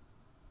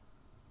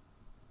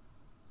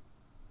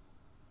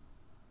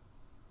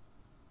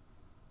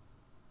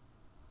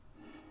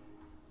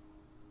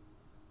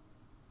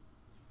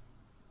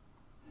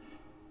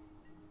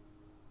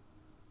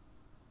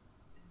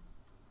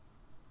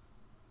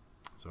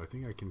 So I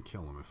think I can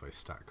kill him if I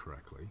stack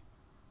correctly.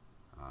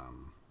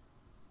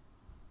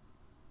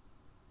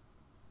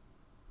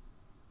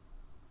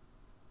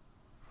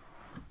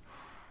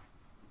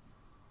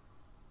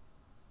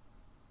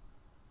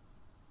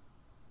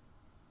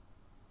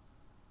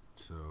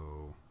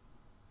 So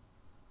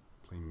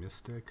play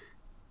Mystic.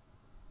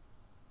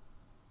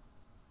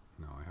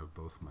 No, I have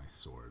both my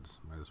swords.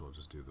 Might as well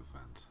just do the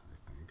Vent, I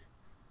think.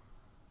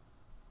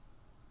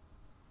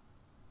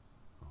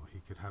 He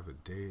could have a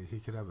day. He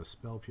could have a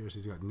Spell Pierce.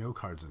 He's got no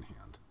cards in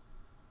hand.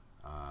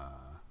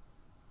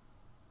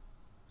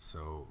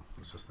 So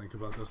let's just think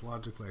about this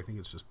logically. I think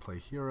it's just play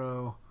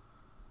hero,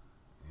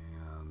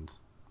 and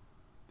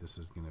this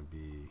is going to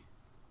be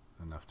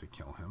enough to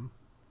kill him.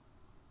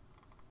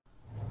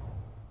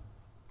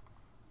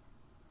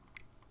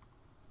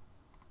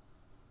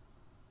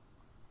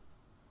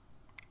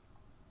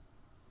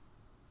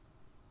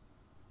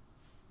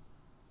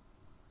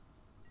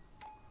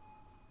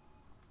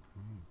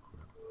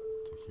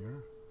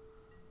 Here.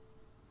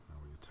 Now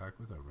we attack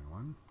with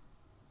everyone.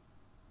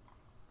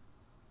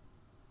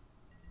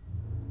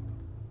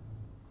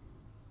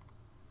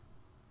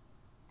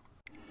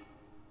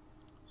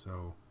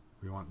 So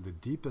we want the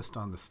deepest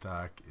on the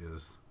stack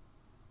is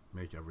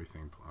make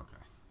everything.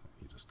 Okay,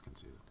 he just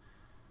conceded.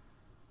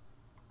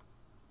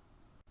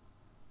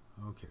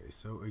 Okay,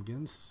 so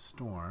against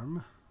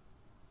Storm,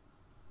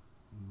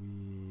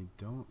 we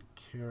don't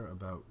care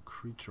about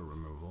creature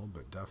removal,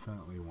 but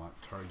definitely want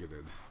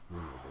targeted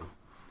removal.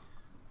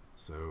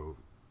 So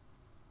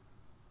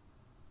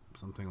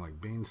something like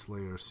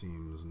Baneslayer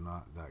seems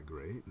not that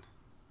great.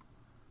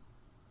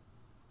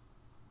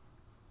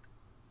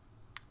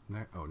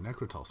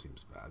 Necrotal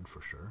seems bad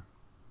for sure.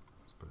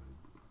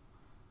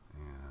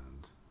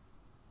 And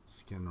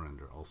Skin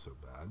Render also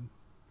bad.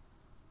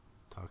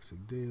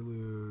 Toxic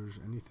Deluge,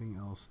 anything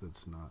else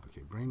that's not...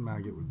 Okay, Brain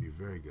Maggot would be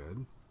very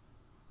good.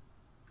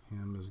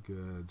 Ham is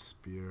good.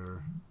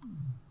 Spear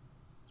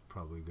is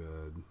probably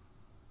good.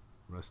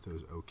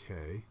 Resto's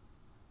okay.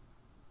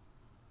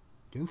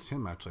 Against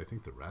him, actually, I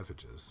think the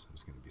Ravages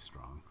is going to be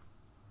strong.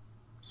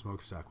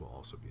 Smokestack will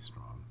also be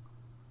strong.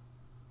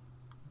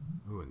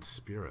 Ooh, and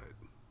Spirit.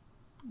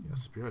 Yeah,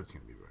 Spirit's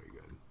going to be very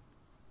good.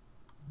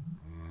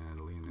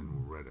 And Lean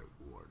in Reddit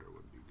Warder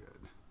would be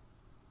good.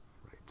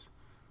 Right.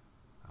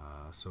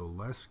 So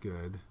less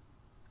good.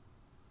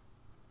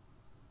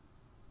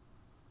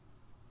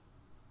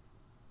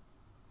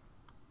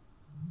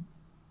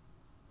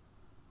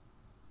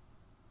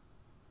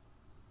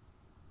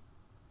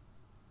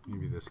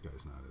 Maybe this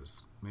guy's not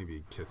as...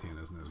 Maybe Kithian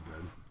isn't as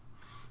good.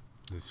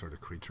 He's sort of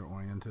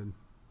creature-oriented.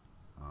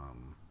 I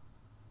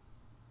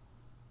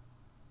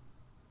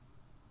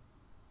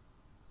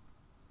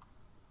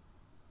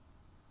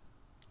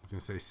was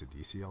going to say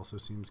Sidisi also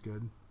seems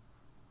good.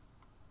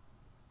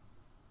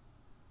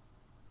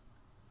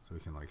 So we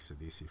can like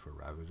Sidisi for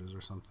Ravages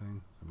or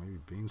something. So maybe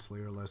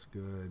Baneslayer less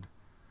good.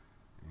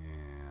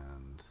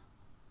 And...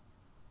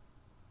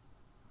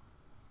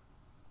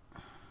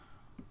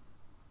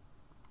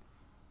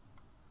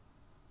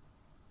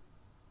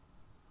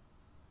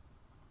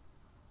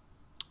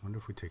 I wonder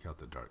if we take out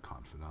the Dark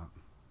Confidant.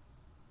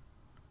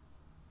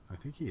 I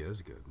think he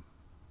is good. Do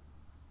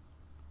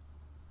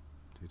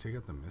we take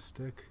out the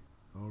Mystic?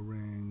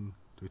 O-Ring?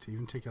 Do we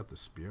even take out the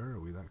spear? Are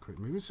we that crazy?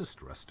 Maybe it's just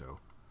resto.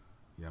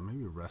 Yeah,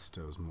 maybe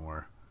resto's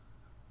more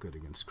good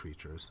against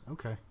creatures.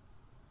 Okay.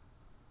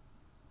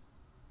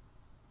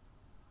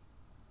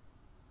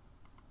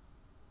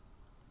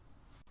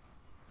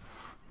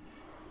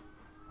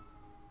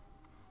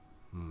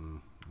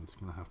 It's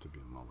gonna have to be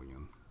a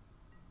mulligan.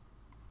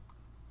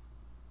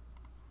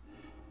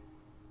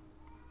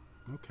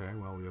 Okay,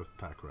 well we have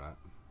Pack Rat.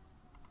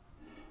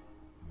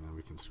 And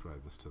we can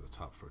scribe this to the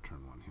top for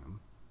turn 1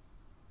 him.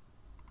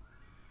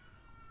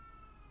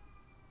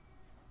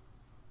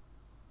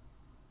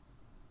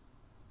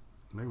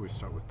 Maybe we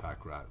start with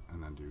Pack Rat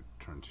and then do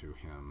turn 2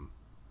 him,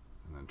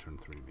 and then turn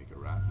 3 make a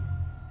rat.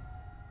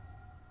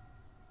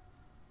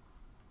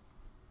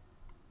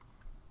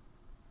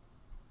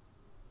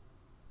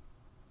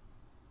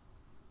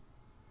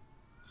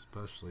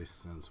 Especially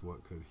since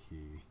what could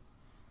he...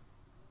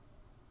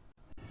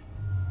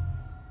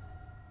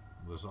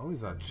 There's always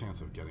that chance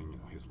of getting, you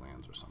know, his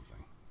lands or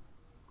something.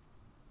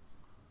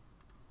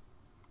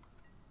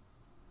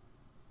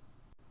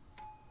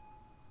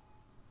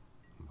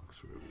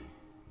 Lux Ruby.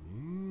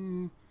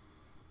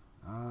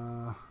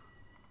 Yeah.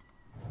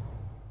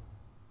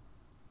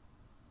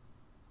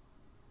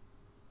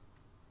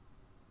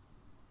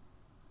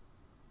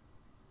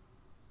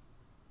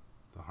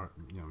 The heart,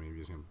 you know, maybe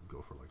he's gonna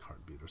go for like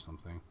Heartbeat or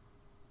something.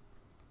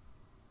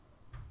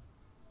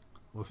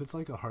 Well, if it's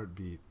like a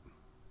Heartbeat,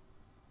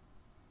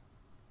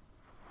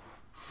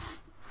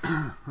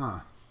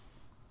 huh?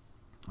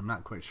 I'm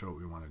not quite sure what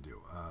we want to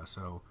do.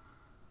 So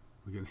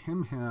we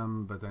can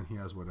him, but then he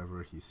has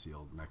whatever he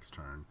sealed next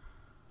turn,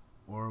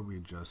 or we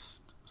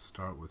just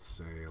start with,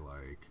 say,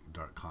 like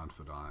Dark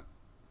Confidant,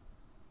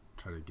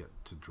 try to get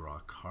to draw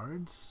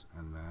cards,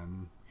 and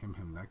then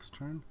him next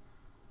turn.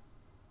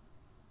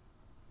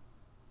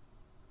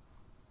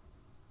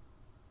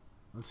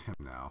 Let's him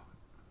now.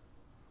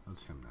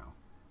 Let's him now.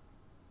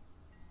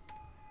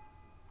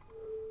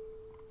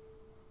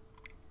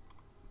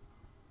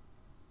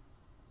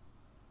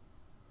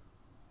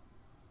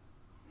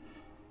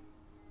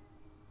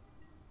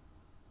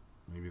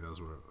 Maybe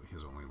those were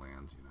his only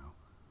lands, you know.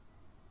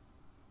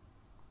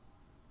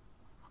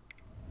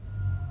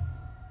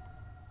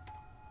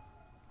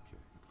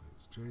 Okay, he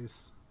plays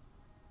Jace.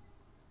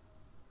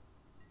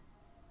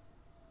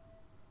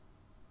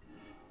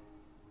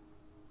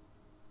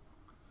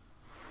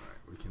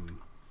 Alright, we can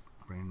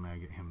Brain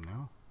Maggot him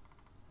now.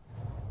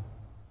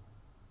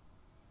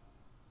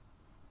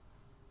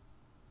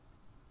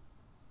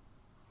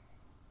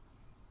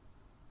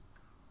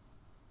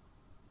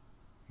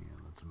 And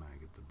let's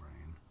maggot the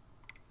brain.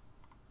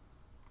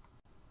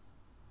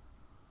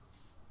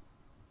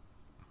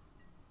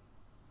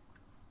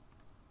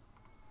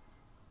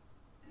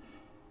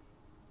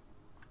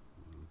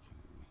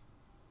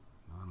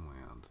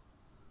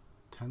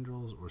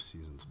 Tendrils or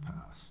Seasons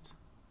Past?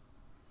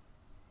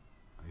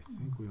 I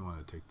think we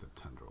want to take the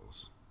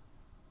Tendrils.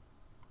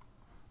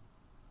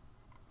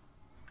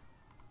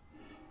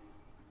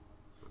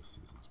 So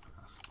Seasons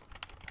Past.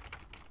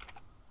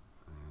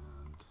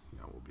 And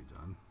yeah, we'll be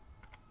done.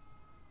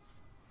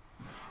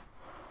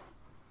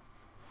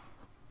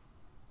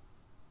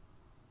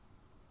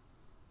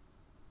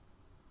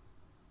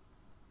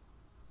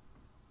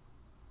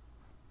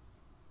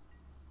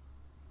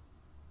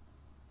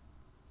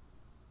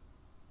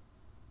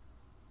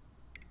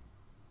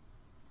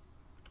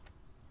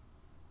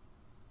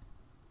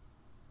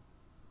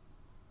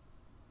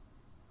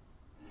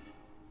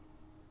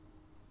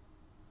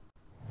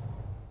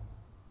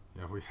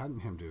 If we hadn't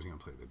him, he was going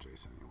to play the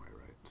Jace anyway,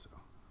 right? So,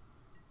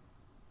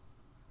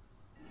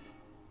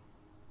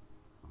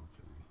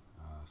 okay.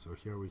 So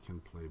here we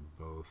can play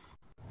both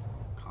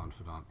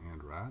Confidant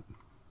and Rat. We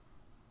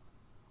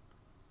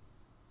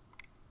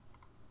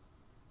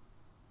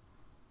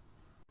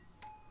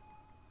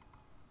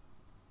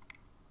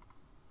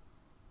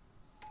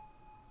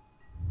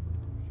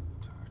can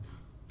attack.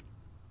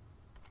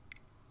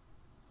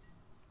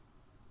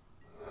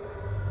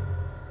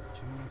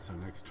 Okay, so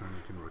next turn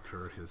we can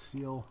recur his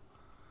seal.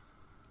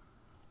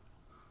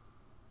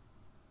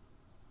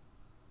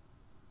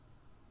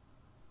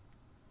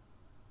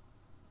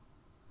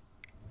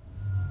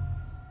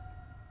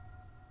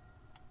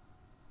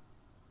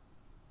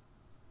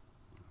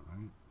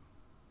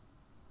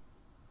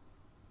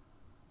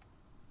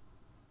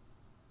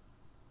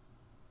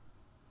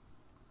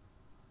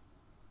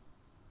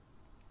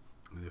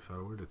 If I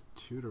were to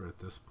tutor at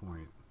this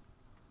point,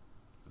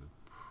 it would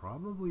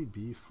probably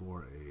be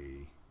for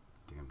a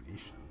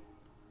Damnation,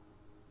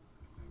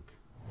 I think.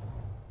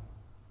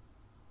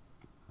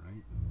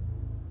 Right?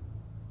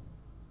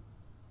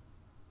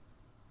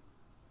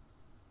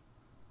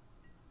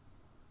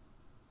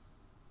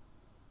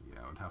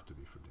 Yeah, it would have to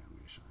be for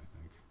Damnation, I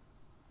think.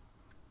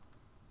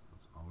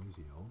 Let's always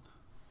yield.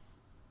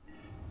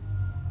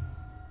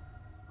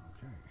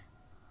 Okay.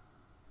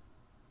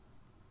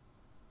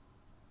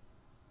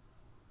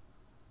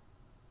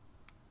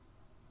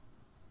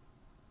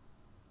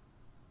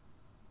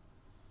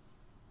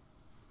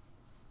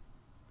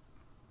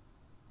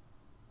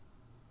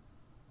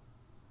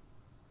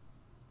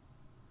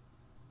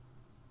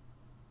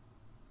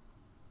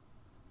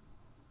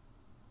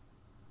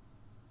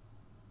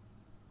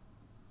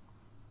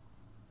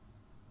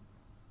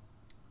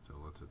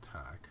 let's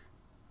attack.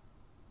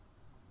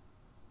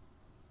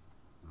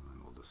 And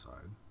then we'll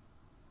decide.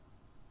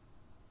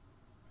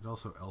 It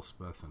also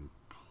Elspeth and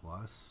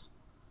plus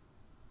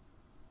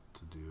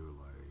to do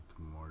like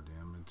more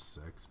damage,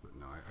 6, but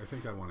no, I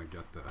think I want to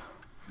get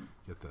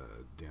the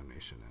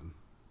damnation in.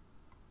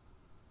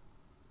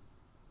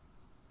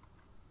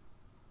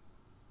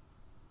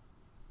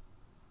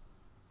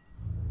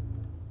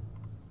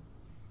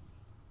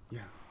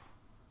 Yeah.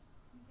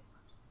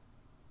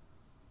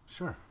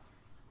 Sure.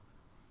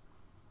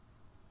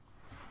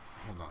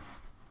 Hold on.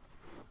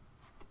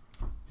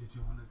 Did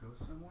you want to go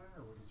somewhere,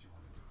 or what did you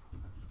want to do?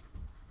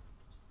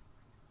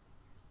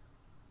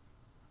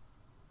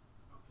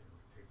 Okay,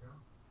 wait, take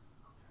out.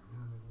 Okay, I'm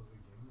in the middle of the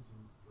game.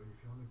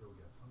 If you want to go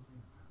get something,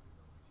 I'm happy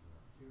to meet you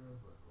out here,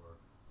 but or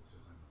this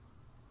is another.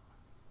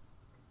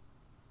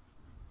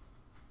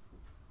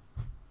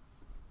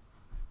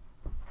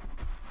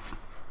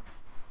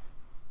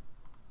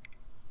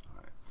 All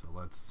right, so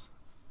let's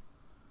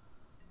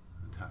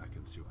attack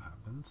and see what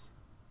happens.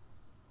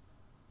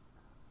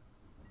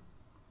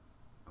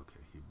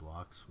 Okay, he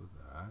blocks with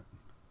that.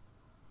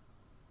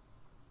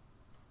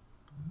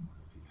 What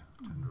did he have?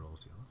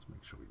 Tendrils. Yeah, let's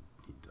make sure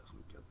he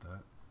doesn't get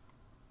that.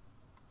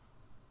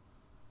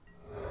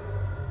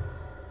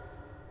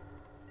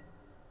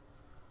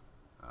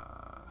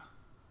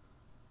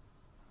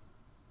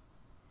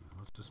 Yeah,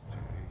 let's just pay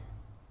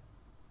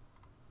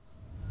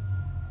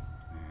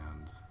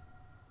and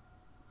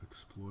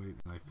exploit.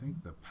 And I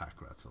think the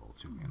pack rat's a little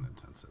too mana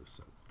intensive,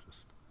 so we'll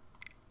just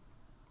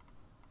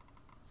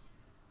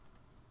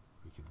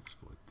we can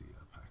exploit the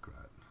pack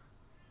rat.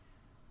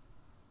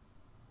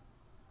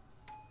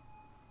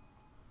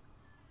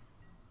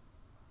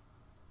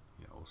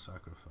 Yeah, we'll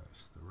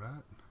sacrifice the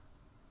rat.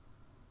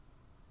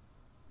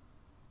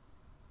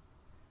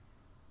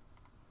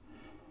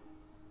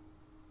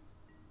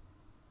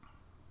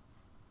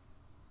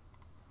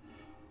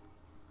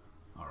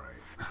 All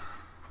right.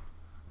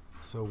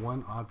 So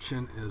one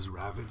option is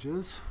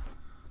Ravages.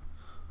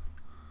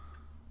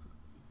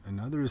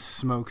 Another is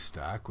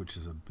Smokestack, which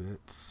is a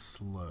bit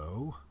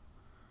slow.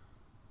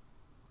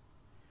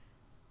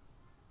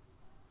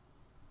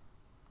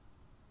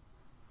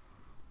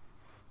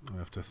 I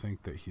have to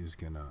think that he's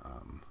going to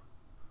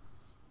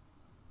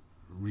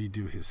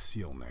redo his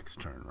seal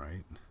next turn,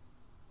 right?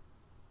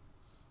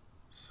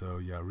 So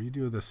yeah,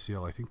 redo the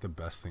seal. I think the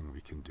best thing we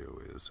can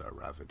do is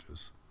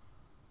Ravages.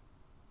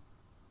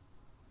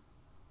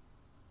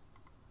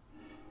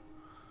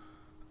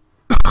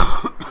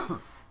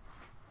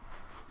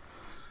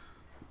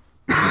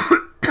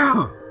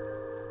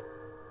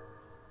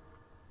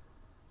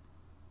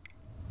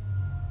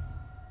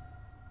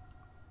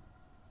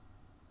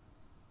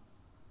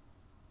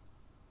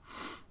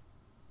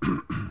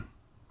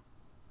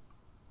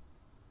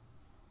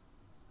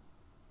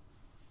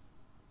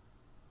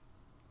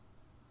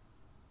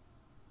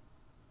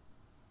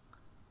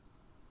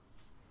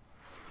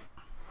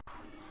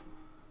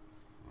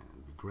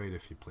 Great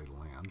if he played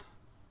land.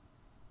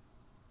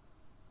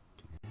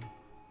 Okay.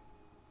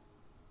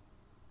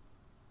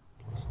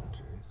 Plus the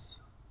Jace.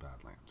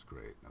 Badlands,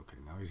 great. Okay,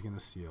 now he's going to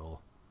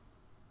seal.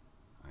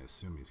 I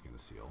assume he's going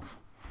to seal.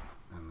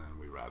 And then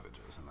we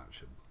Ravages, and that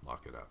should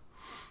lock it up.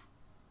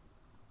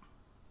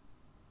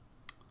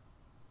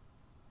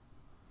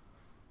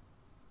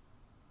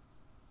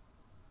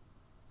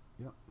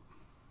 Yep.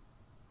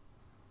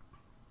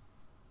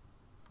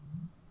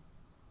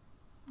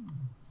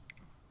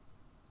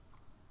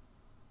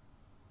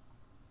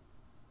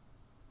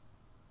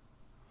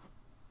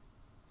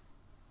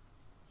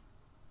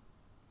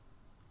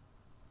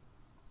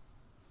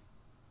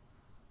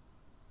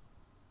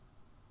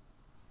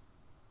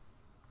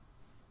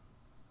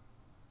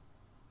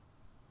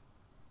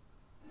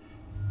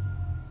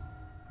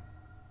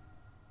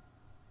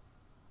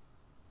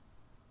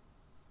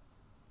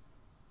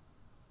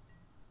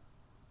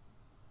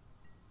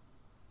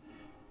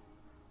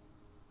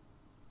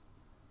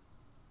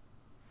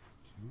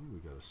 We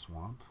got a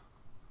swamp,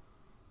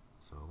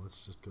 so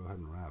let's just go ahead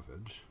and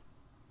Ravage.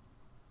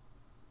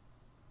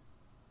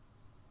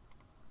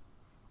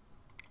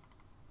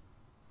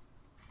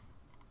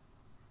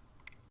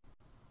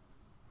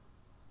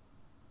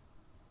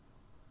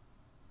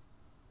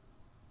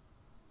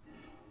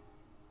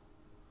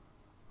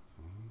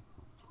 Okay,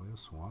 we'll play a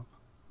swamp.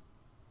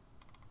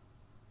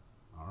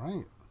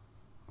 Alright,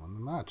 won the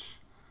match.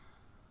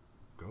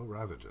 Go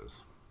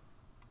Ravages.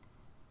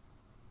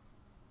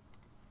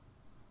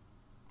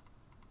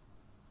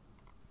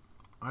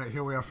 All right,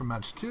 here we are for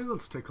match 2.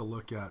 Let's take a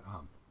look at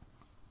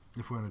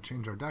if we want to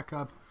change our deck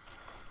up.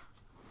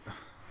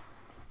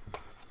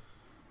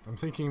 I'm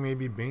thinking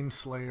maybe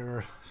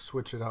Baneslayer,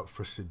 switch it out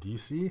for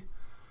Sidisi,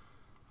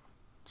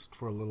 just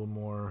for a little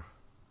more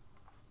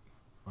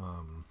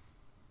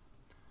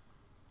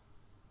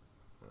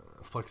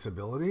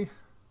flexibility.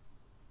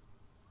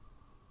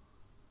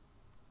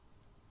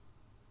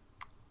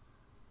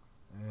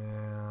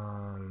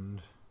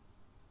 And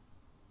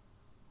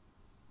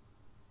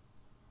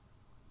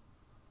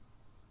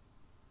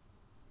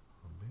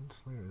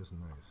Baneslayer is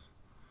nice.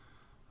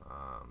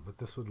 But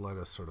this would let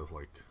us sort of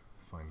like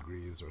find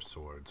greaves or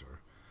swords or,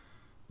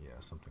 yeah,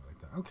 something like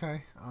that.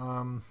 Okay.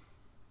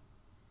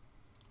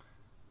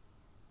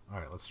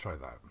 Alright, let's try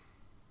that.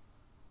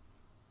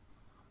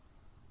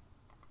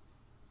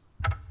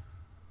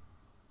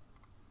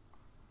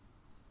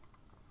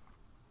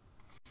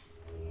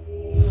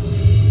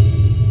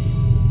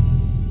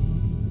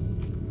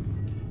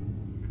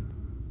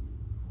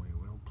 We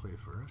will play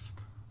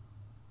first.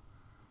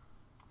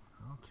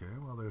 Okay,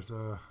 well there's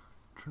a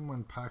turn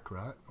 1 pack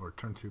rat, or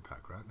turn 2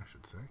 pack rat, I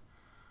should say.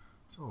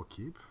 So we'll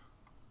keep.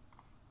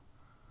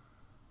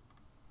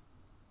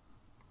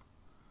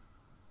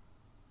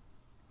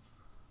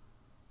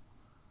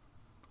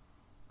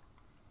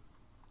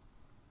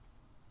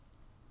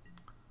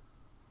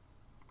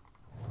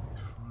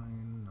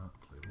 Shrine, not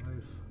play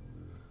life.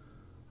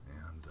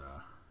 And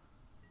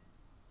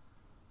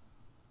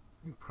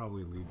you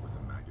probably lead with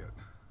a maggot.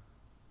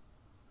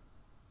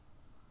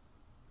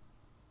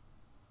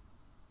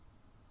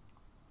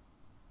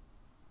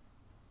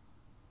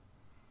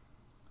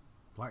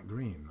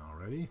 Black-green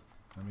already.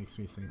 That makes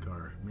me think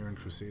our Mirren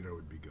Crusader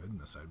would be good in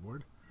the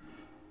sideboard.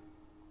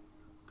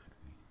 Okay.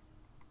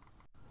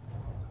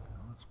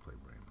 Now let's play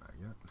Brain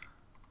Maggot.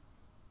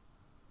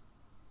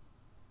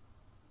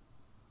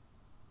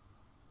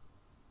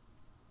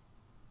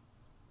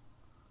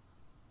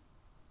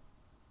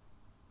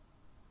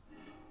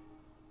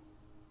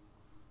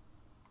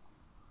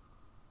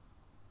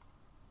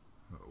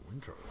 Oh,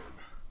 Winter Orb.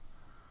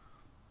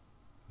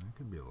 That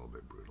could be a little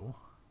bit brutal.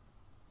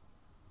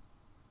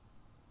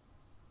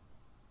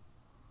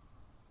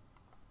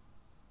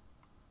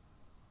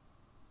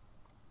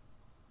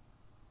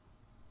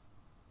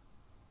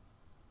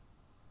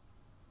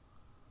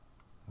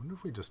 I wonder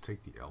if we just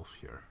take the elf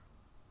here.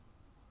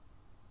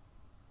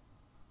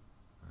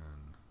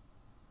 And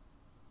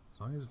as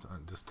long as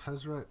does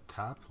Tezzeret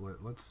tap?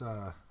 Let's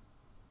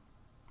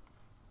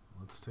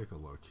take a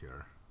look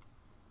here.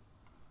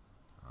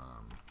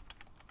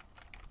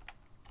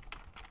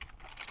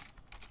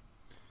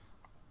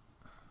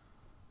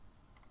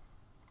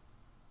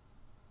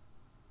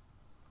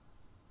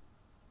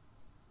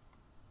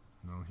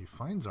 No, he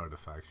finds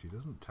artifacts. He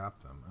doesn't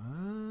tap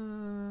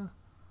them.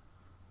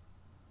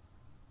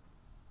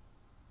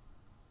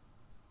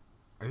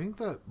 I think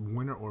that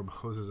Winter Orb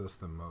hoses us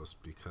the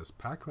most because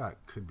Pack Rat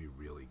could be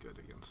really good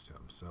against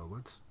him. So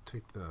let's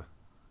take the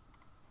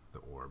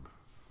orb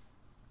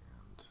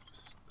and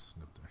just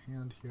snip their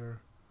hand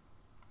here.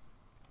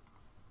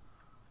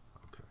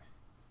 Okay.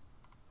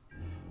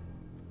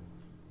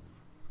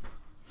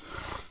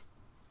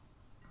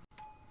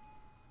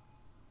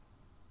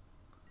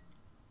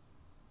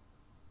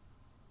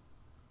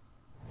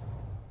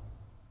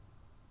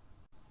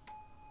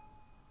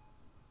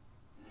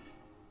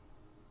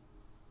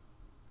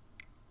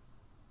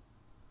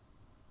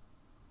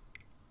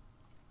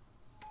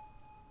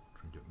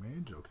 Trinket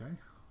Mage, okay.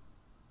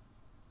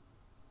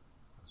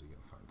 How's he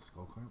gonna find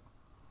Skull Clamp?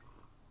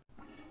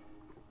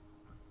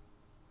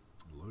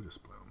 Lotus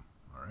Bloom,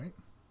 alright.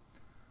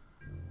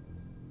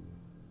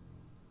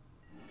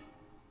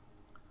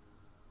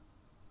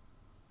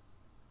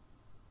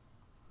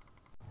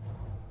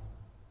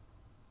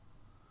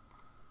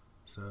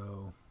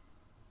 So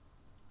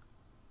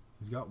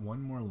he's got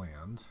one more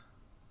land.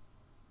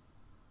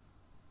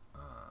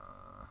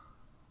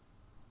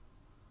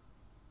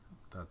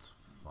 That's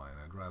fine.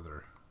 I'd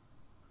rather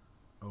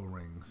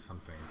O-ring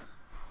something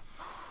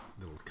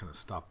that'll kind of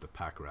stop the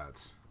pack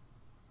rats.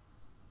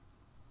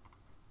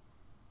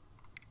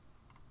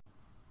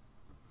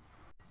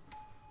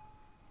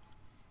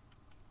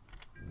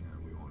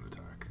 And we won't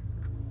attack.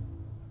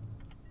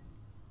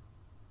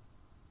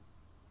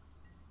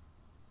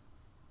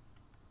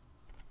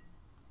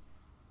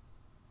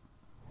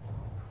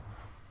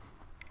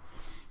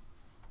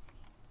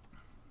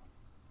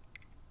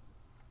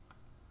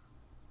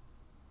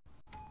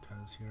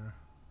 Tez here.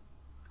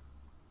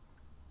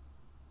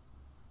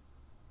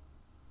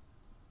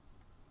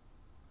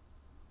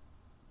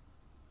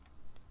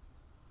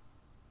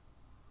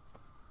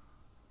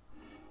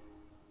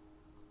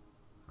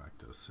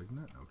 Rakdos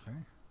Signet,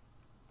 okay.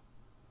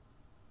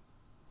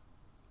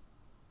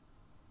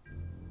 And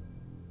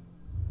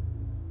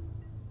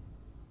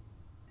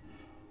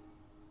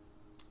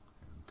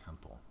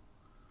Temple.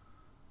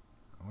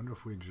 I wonder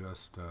if we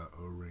just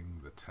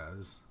O-ring the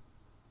Tez.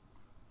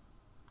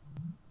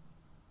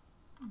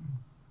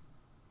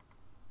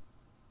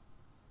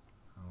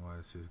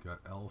 Otherwise, he's got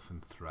Elf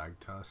and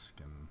Thragtusk,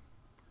 and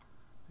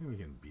I think we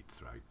can beat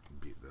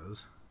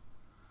those.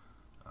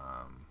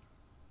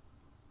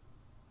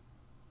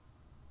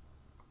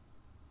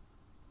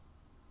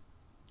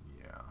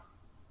 Yeah.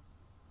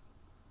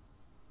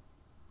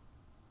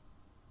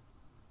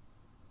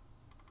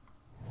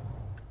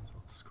 So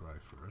let's scry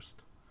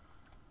first.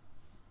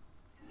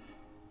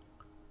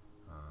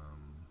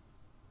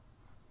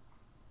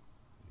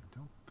 I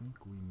don't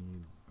think we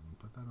need. We can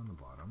put that on the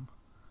bottom.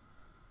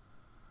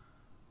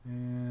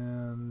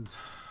 And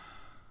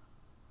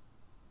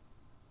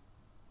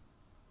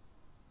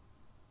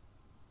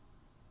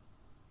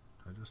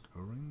I just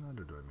O-ring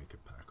that, or do I make a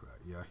pack rat?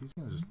 Yeah, he's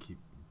going to just keep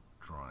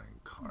drawing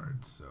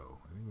cards, so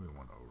I think we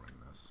want to O-ring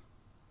this.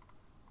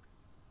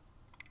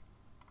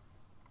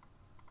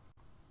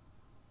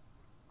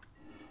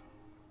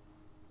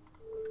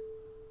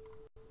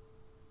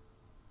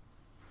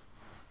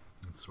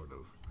 It's sort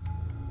of,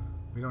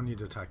 we don't need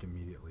to attack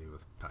immediately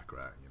with pack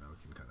rat, you know, we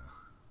can kind of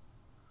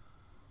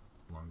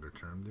longer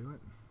term do it.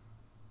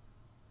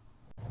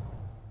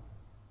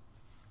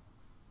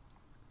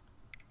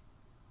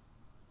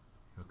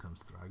 Here comes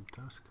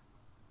Thragtusk.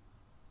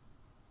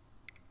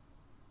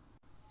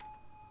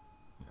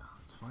 Yeah,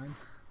 that's fine.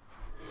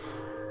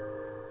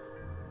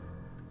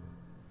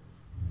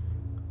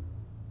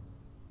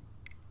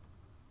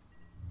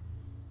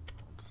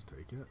 I'll just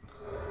take it.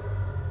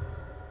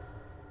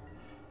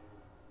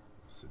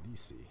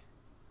 Sidisi.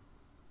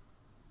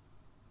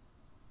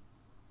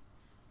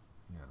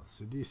 Yeah,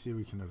 Sidisi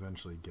we can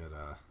eventually get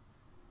a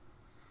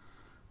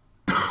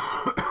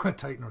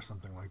Titan or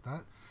something like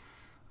that.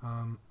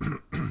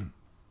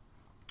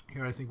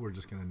 Here I think we're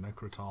just going to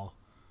Necrotal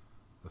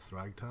the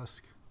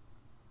Thragtusk.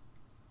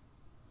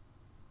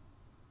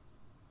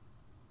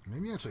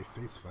 Maybe actually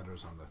Fate's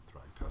Fetters on the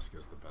Thragtusk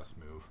is the best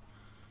move.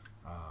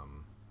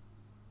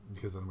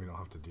 Because then we don't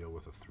have to deal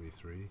with a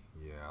 3-3.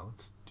 Yeah,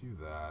 let's do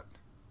that.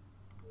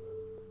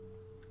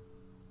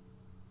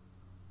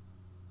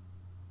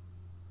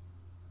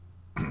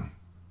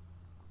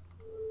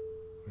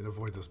 It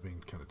avoids us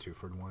being kind of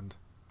 2-for-1'd.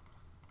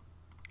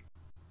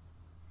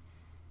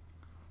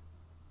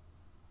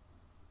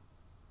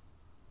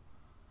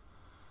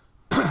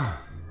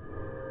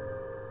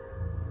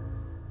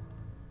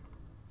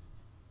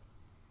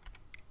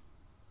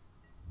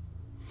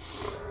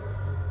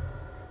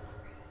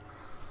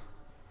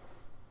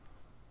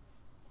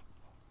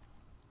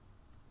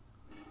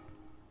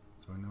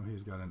 So I know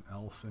he's got an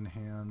elf in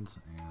hand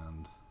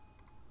and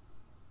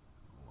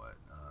what?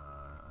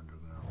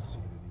 Underground Sea,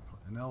 did he play?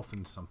 An elf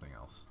and something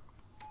else.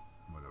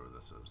 Whatever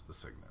this is. The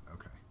Signet.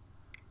 Okay.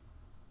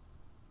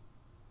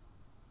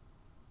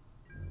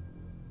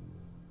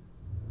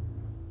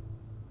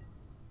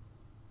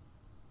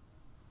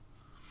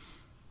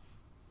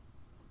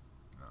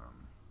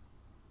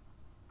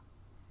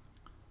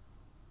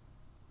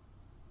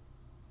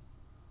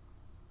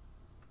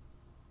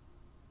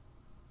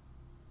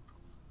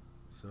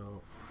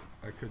 So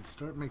I could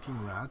start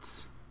making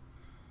rats.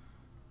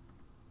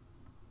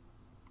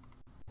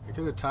 I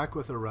could attack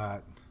with a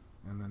rat,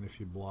 and then if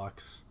he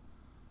blocks,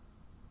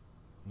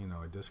 you know,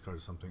 I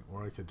discard something,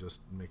 or I could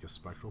just make a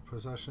Spectral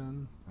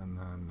Possession, and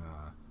then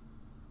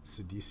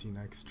Sidisi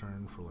next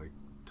turn for like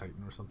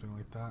Titan or something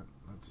like that.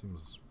 That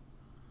seems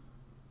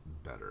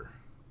better.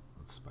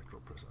 That's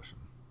Spectral Possession.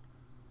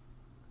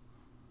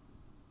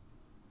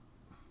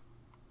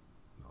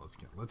 No,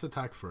 let's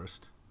attack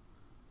first.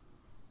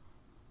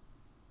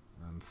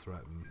 And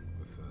threaten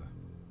with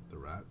the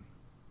rat.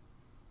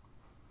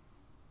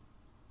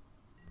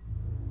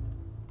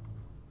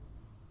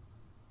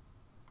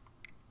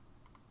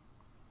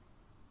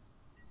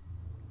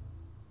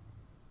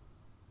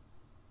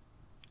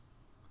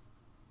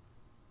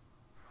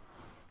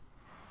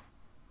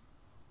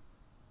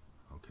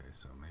 Okay,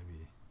 so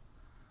maybe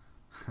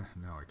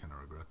now I kind of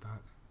regret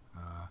that.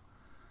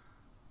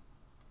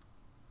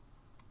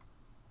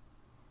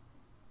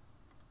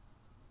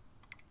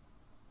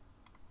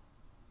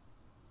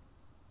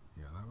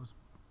 Yeah, that was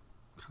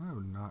kind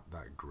of not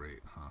that great,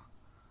 huh?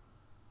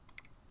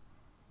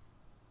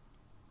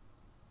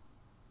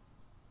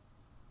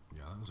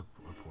 Yeah, that was a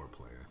poor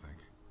play, I think.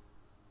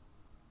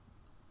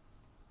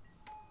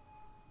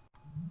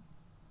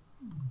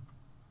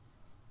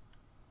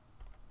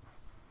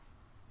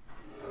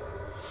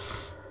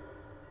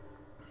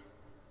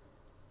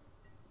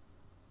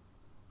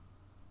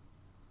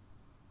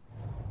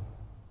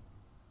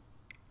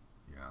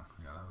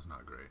 Yeah, that was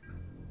not great.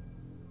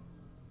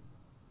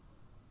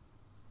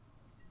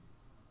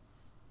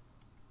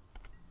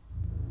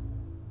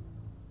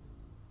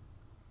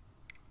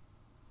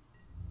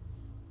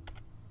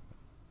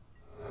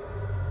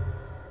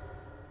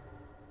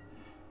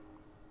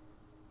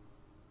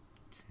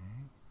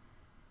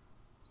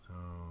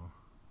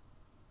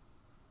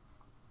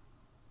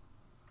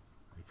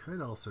 Could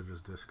also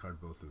just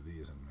discard both of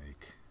these and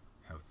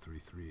have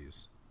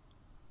 3/3s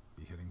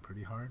be hitting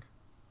pretty hard.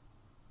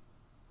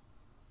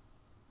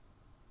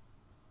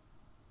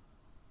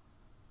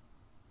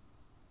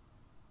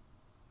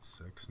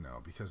 Six?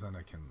 No, because then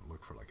I can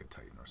look for like a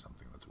Titan or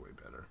something that's way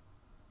better.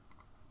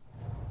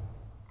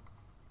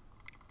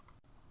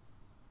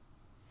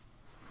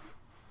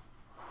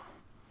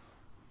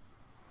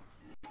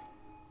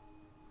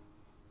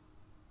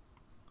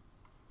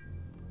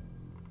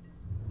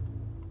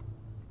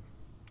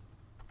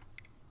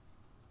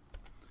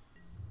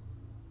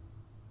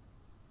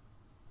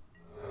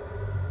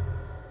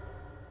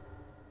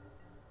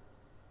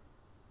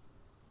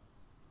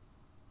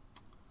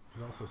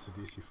 Also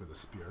Sidisi for the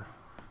spear.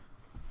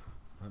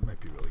 That might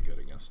be really good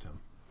against him,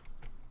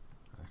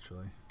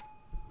 actually.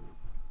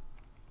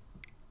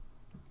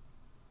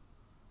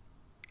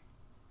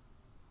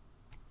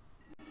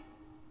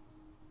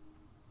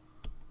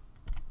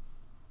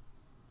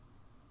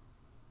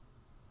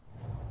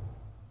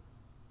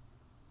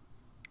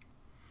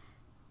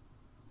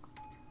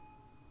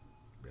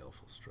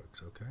 Baleful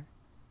Strix, okay.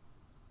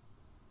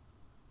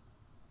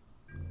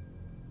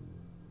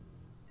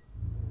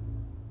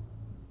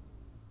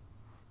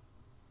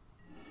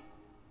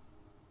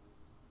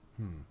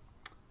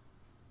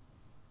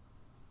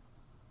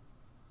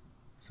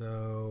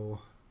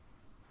 So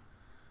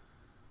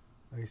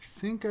I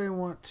think I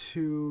want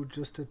to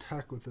just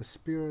attack with the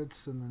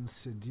spirits and then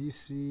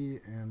Sidisi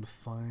and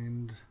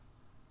find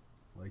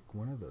like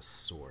one of the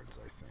swords,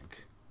 I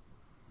think.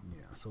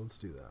 Yeah, so let's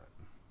do that.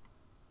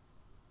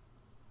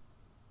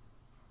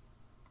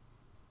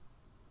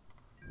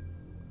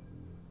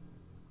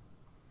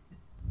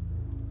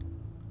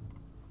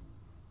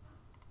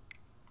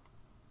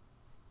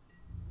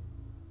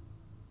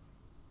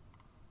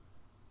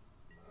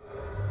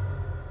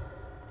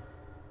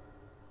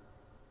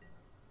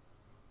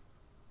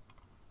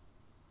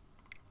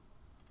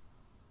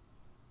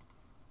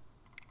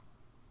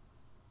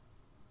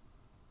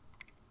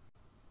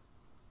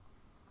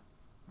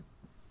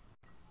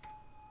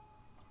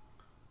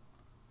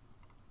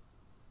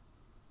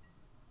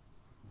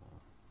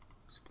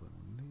 Split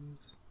one of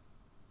these.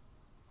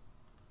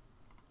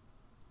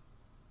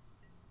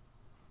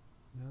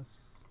 Yes.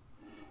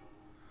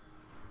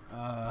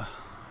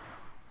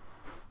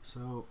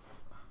 So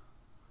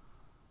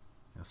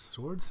yeah,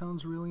 sword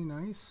sounds really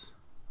nice.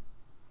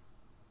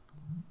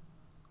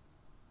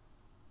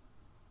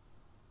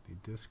 They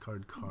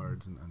discard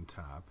cards and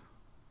untap.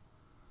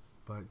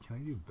 But can I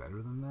do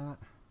better than that?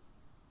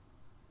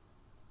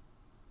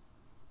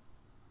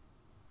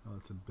 Well,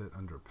 it's a bit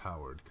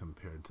underpowered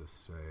compared to,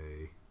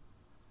 say,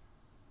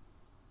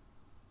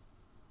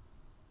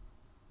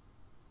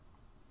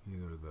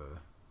 either the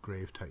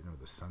Grave Titan or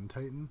the Sun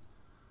Titan.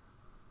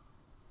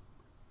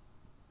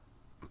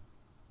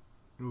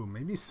 Ooh,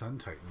 maybe Sun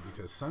Titan,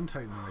 because Sun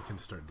Titan then I can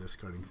start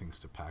discarding things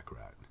to Pack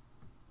Rat.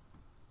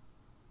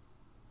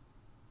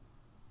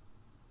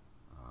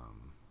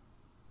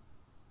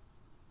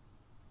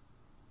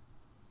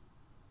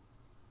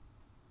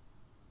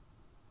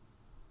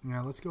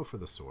 Yeah, let's go for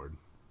the sword.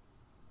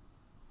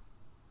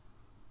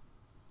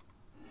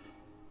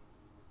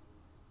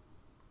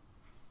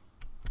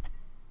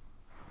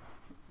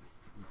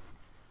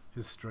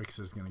 His strikes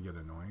is going to get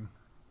annoying.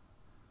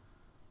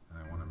 And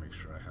I want to make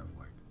sure I have,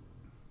 like,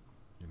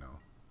 you know.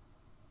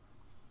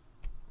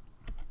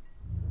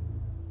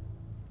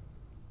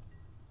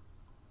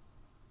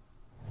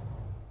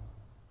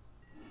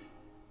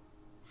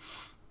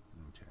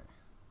 Okay.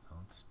 So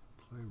let's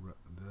play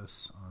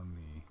this on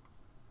the...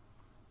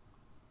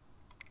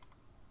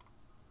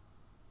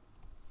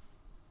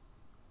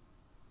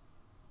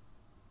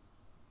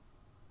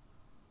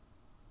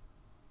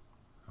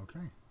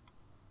 Okay.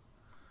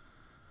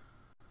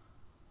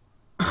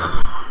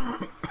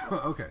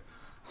 Okay,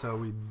 so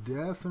we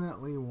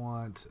definitely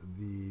want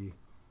the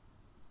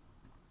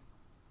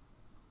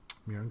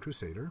Mirren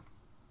Crusader.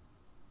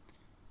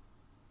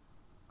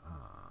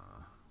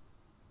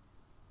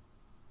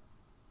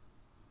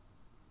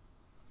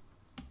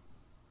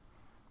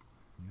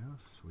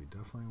 Yes, we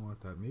definitely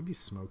want that. Maybe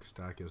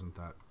Smokestack isn't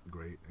that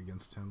great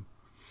against him.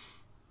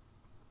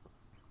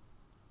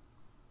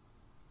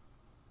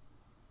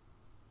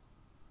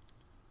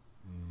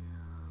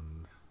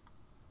 And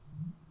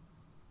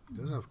he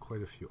does have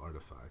quite a few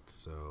artifacts,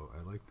 so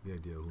I like the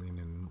idea of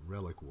leaning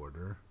Relic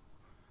Warder.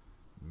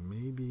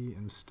 Maybe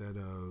instead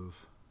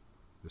of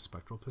the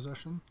Spectral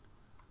Possession.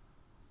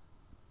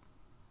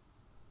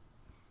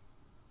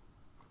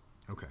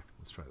 Okay,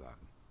 let's try that.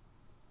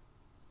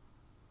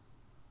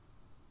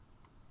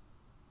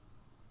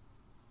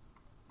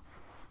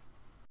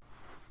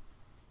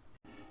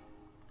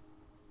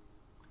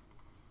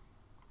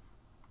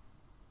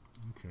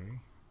 Okay.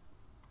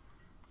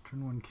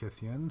 Turn one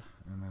Kithian,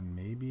 and then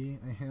maybe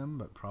a him,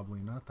 but probably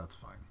not. That's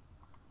fine.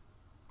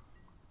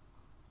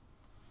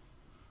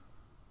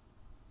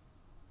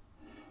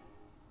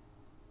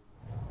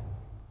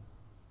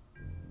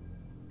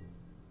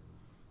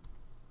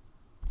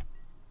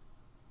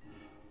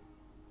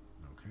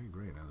 Okay,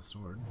 great. And a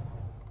sword.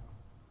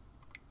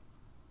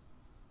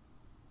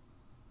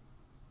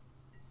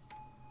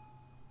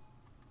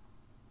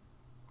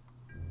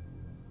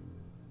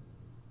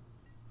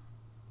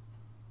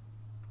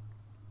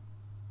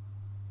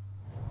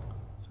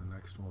 So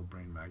next we'll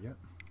Brain Maggot.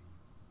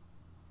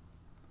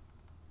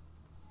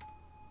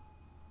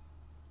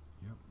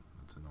 Yep,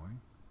 that's annoying.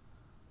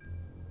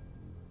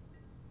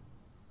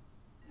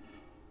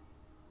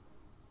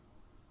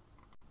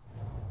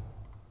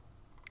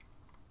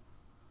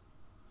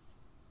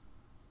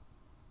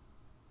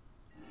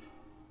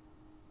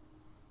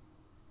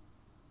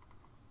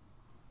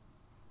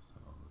 So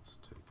let's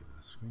take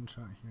a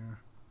screenshot here.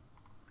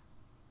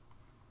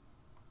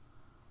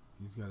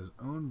 He's got his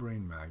own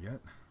Brain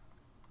Maggot.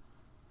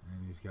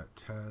 And he's got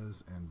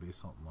Tez and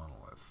Basalt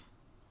Monolith.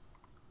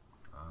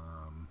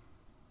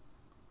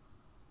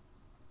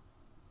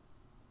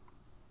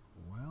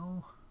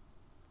 Well,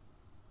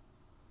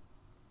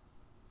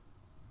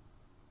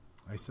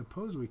 I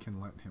suppose we can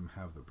let him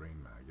have the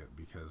Brain Maggot,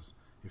 because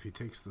if he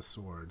takes the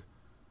sword,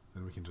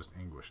 then we can just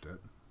Anguished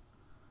it.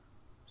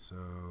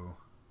 So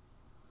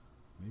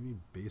Maybe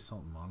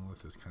basalt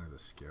monolith is kind of the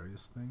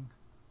scariest thing.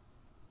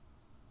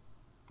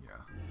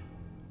 Yeah.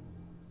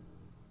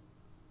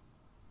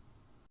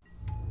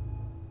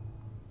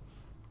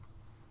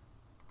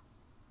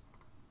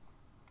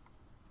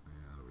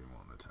 And we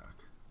won't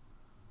attack.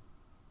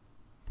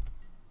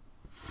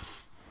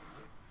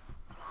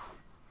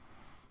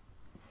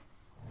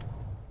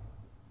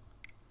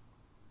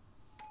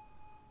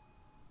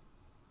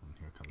 And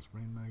here comes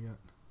Brain Maggot.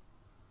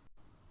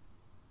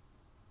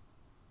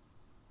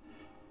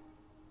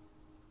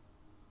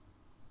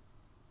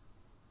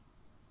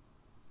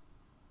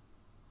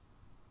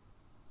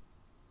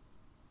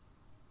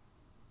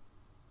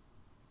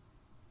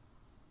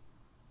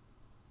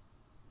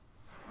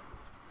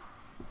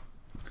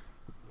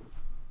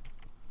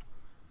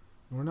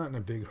 We're not in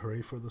a big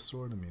hurry for the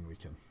sword. I mean, we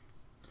can.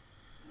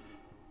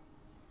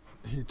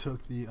 He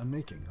took the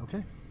unmaking.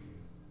 Okay.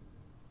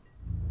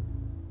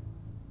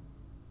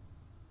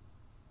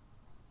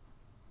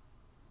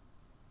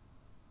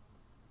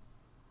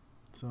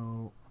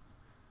 So,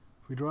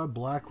 if we draw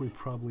black, we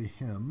probably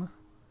him.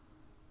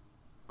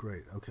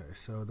 Great. Okay,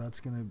 so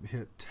that's going to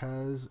hit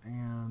Tez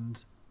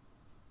and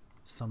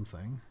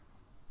something.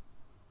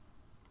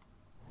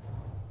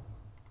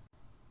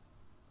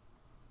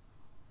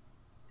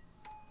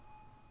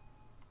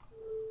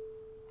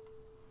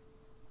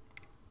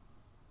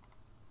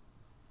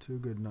 Too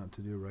good not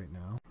to do right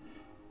now.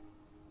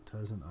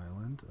 Tezent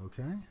Island,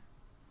 okay. And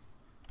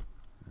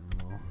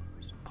we'll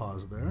just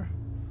pause there.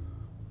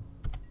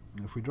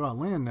 And if we draw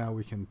land now,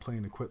 we can play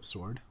an equipped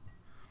sword.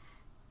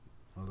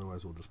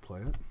 Otherwise, we'll just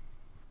play it.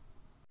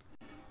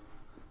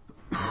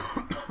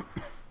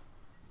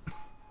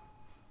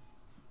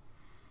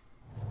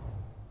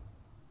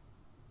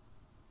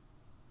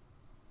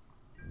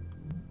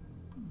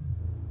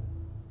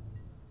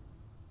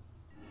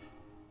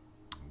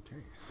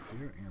 Okay,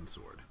 spear and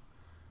sword.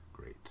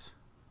 Great.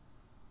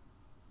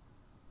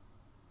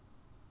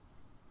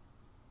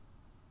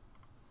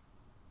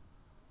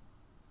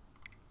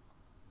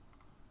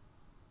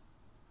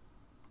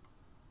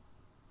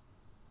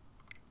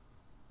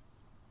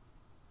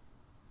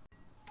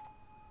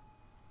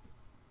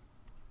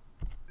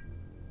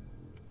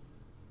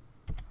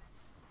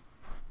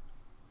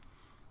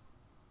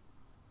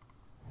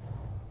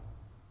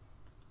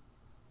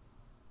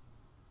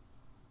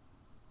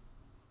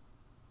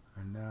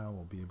 And now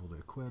we'll be able to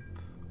equip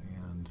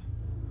and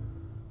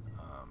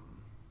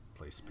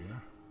play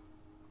spear,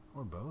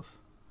 or both.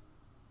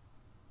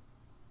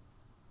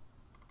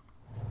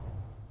 2,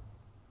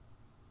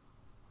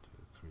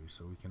 3,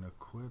 so we can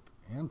equip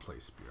and play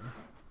spear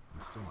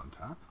and still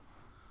untap.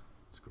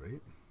 It's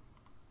great.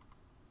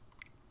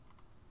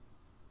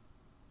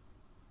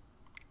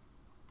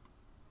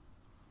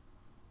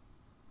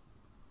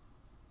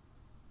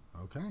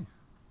 Okay.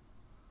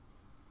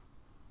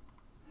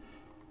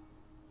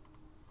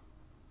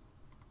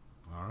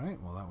 All right,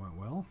 well that went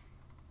well.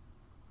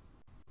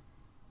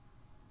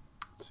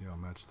 Let's see how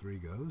match 3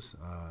 goes.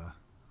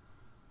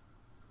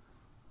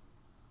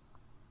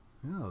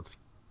 Yeah, let's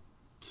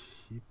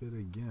keep it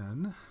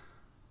again.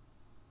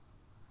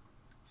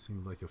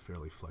 Seemed like a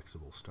fairly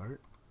flexible start.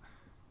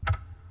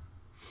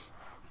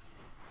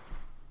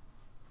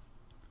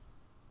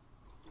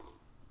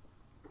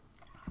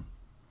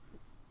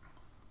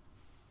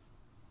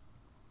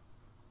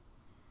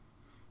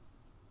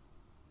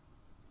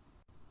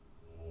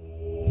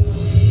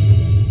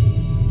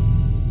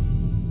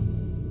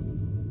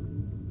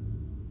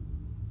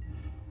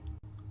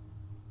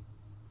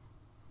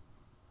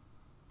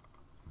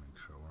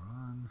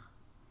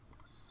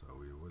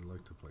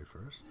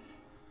 First.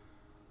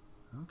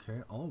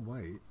 Okay, all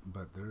white,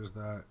 but there's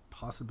that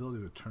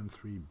possibility of turn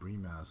 3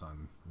 Brimaz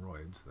on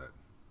roids that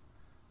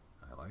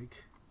I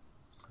like,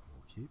 so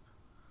we'll keep.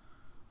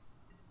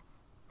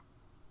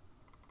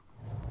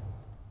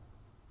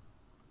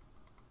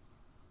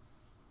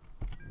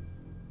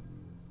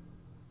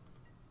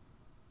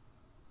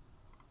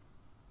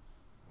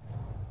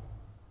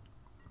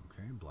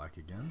 Okay, black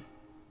again.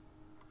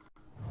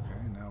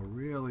 Okay, now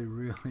really,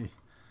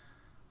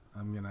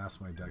 I'm going to ask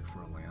my deck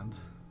for a land.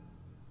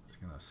 It's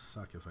going to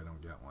suck if I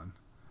don't get one.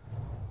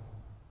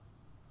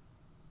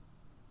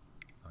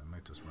 I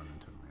might just run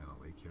into a mana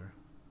leak here.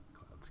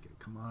 Cloudscape.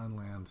 Come on,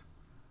 land.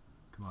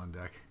 Come on,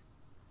 deck.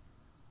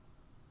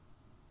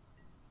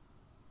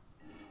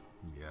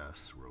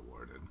 Yes,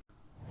 rewarded.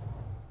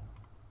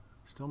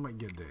 Still might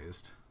get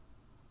dazed.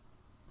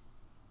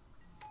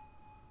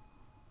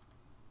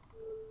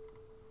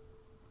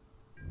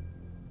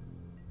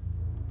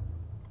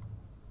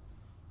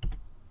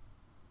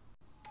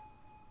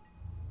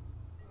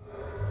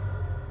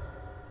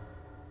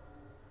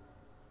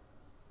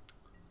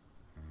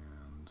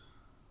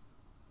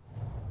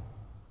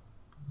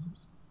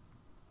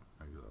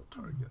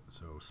 Target.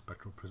 So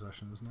Spectral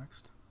Possession is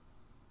next.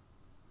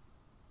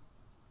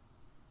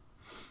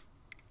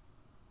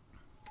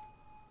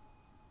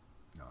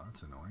 Oh,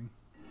 that's annoying.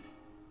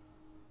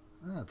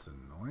 That's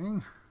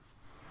annoying.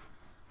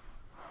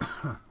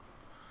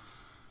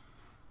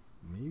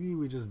 Maybe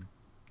we just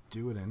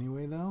do it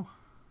anyway, though.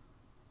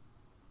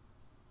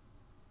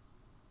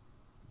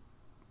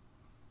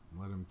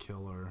 let him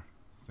kill our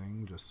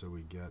thing just so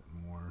we get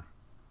more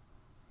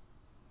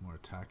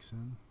attacks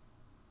in.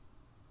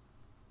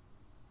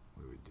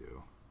 What do we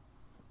do?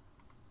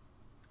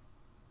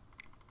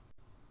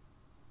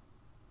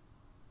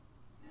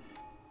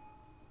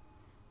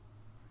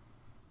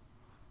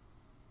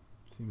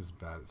 Seems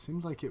bad. It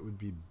seems like it would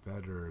be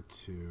better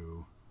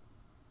to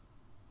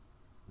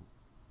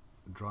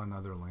draw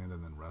another land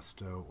and then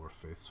resto or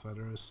Faith's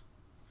Fetters,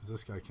 because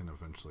this guy can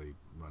eventually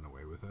run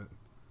away with it.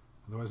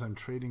 Otherwise I'm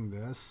trading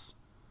this,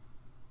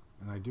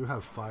 and I do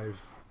have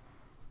 5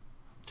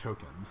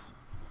 tokens.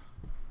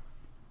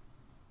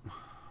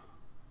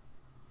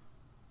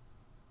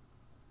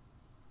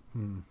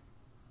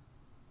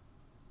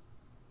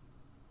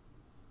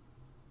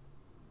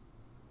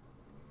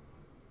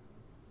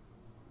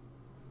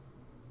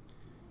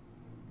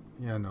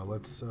 Yeah, no,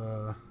 let's there's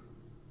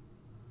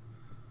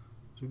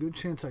a good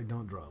chance I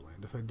don't draw a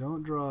land. If I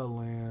don't draw a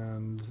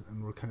land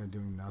and we're kind of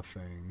doing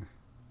nothing,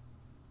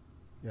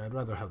 yeah, I'd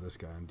rather have this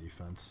guy on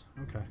defense.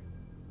 Okay.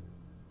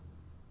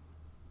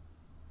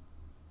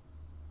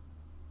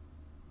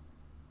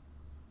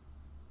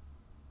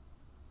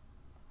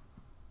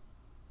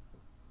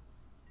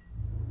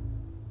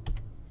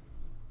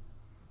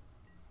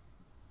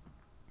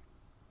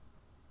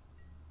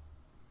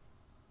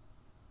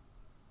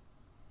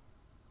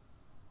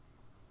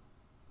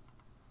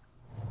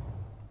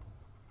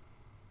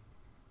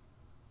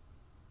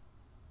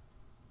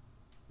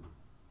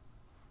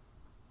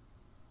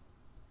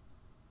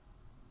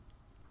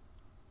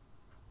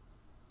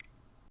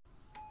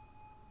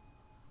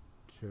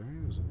 Okay,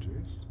 there's a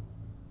Jace.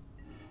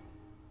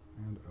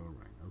 And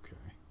O-Ring, okay.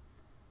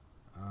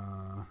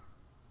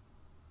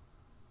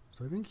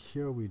 So I think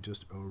here we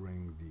just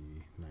O-Ring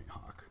the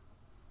Nighthawk.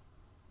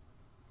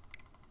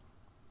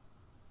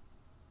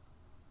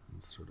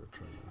 And sort of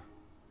try to...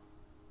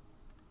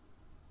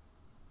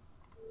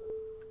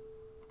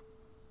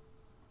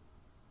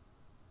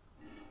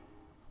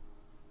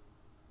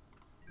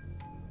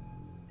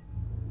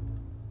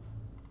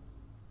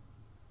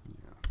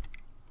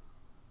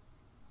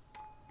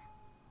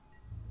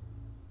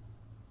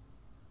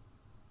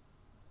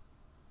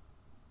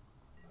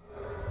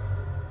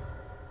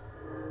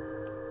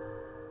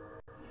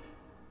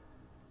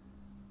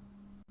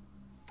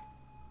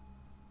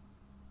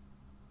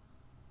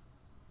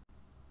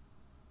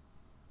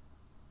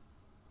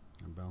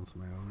 Bounce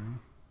my O-Ring.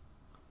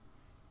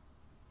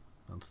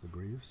 Bounce the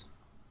Greaves.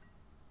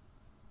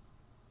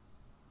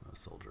 A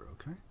soldier,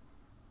 okay.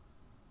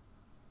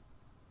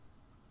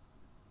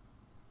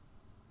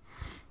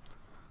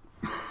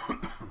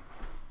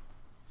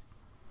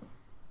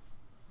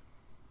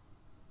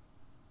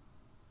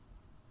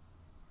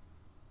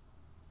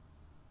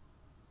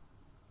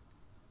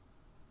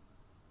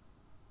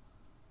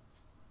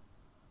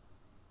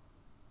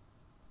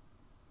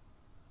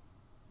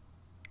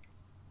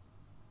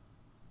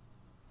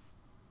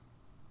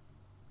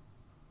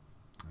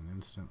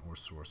 Instant or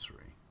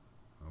sorcery.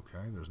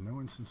 Okay, there's no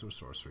instants or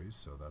sorceries,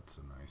 so that's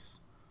a nice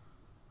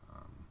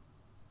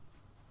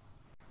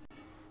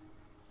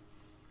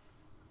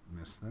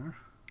miss there.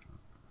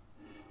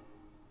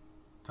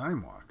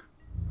 Time Walk.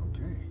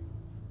 Okay.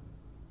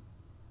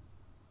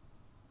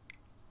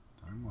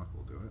 Time Walk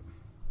will do it.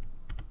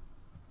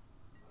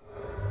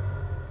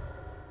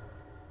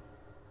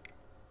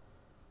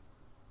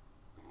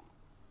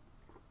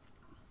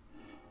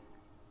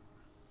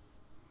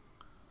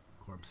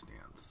 Corpse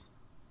Dance.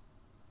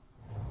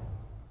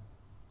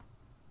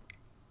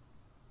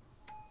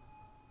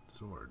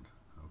 Sword,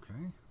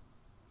 okay.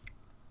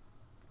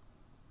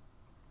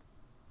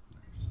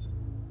 Nice.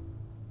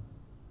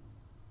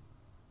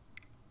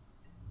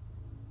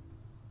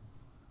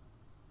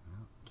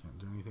 Well, can't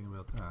do anything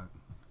about that.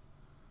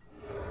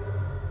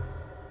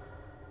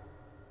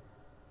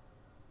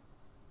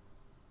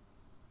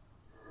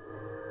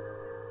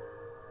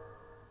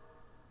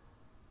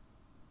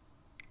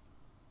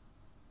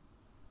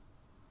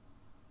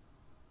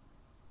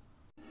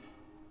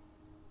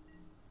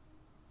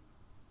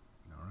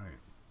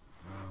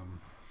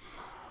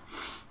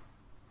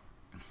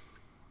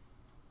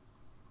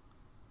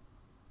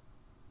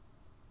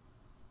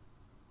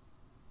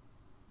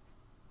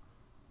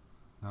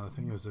 Now the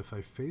thing is, if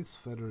I Faith's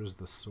Fetters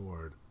the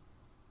sword,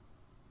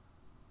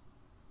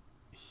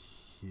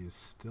 it's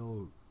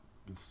still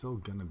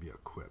gonna be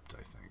equipped,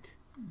 I think.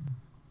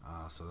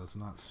 So that's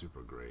not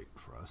super great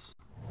for us.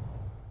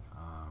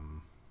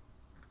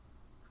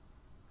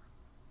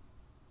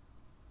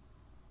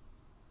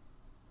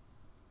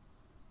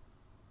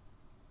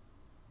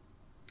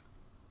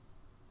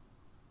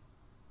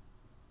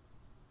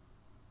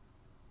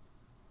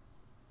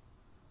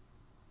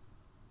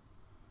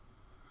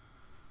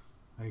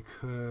 I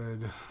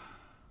could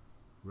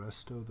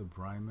resto the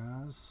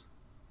Brimaz.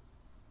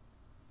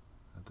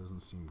 That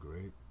doesn't seem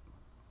great.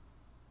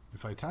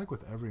 If I attack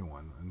with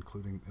everyone,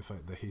 including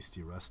the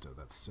hasty resto,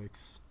 that's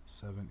 6,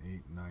 7,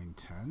 8, 9,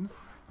 10,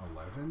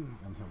 11,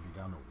 and he'll be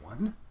down to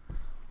 1.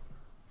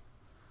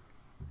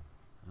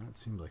 That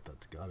seems like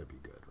that's got to be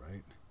good,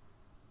 right?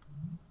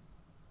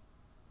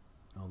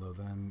 Although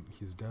then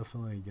he's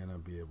definitely gonna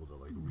be able to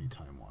like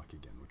re-time walk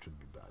again, which would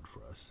be bad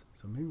for us.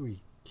 So maybe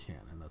we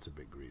can't, and that's a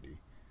bit greedy.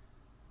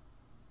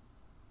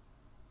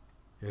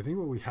 Yeah, I think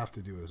what we have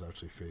to do is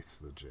actually face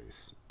the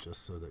Jace,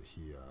 just so that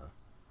he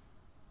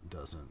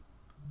doesn't.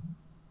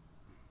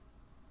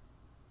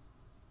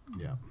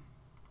 Yeah.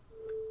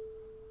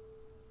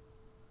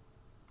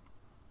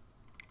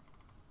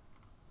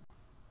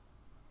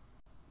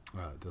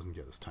 Doesn't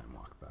get his time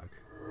walk back.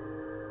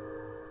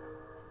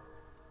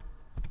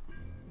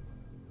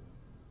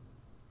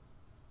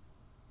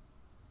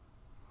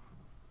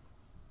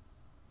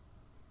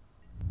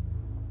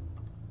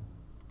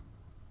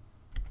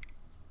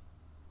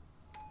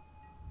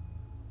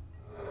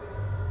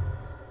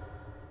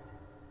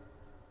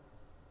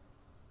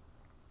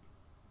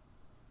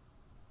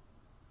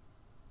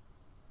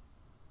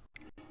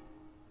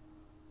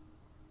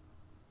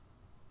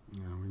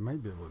 Yeah, we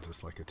might be able to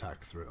just like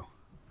attack through.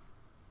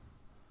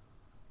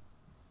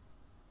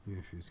 Even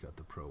if he's got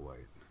the pro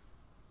white.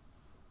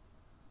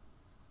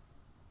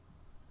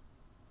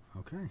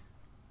 Okay.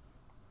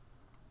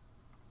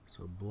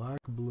 So black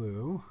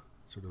blue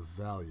sort of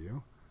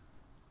value.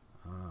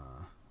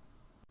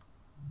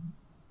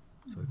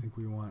 So I think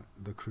we want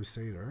the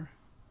Crusader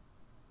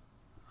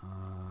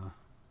and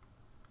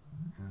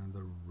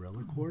the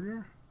Relic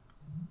Order.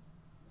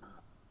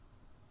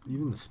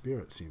 Even the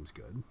Spirit seems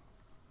good.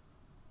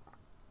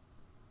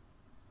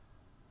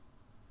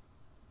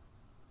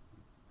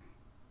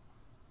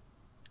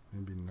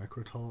 Maybe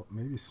Necrotal,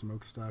 maybe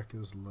Smokestack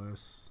is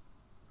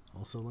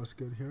also less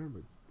good here,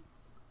 but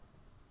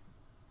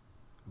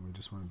we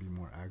just want to be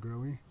more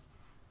aggro-y.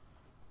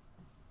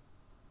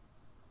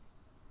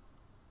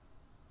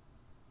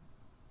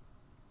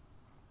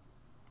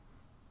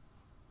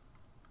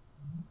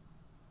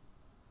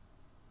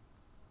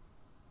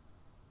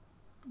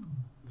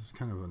 This is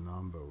kind of a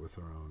Nombo with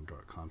our own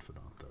Dark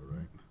Confidant though,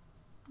 right?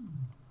 We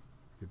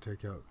could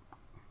take out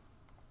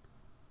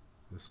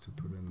this to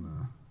put in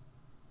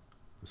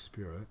the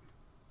Spirit.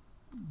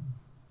 And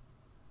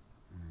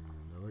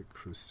I like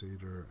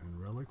Crusader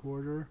and Relic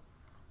Order.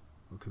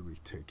 What could we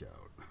take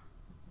out?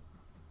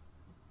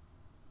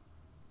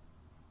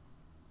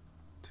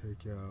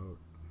 Take out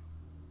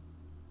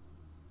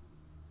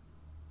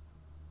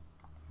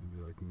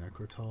maybe like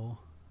Necrotal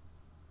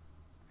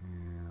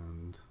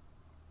and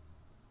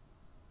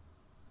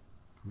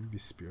maybe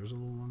Spear's a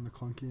little on the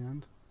clunky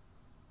end.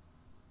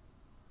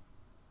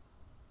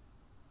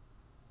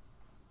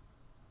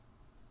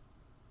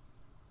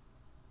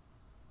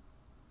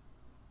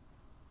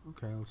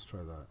 Okay, let's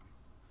try that.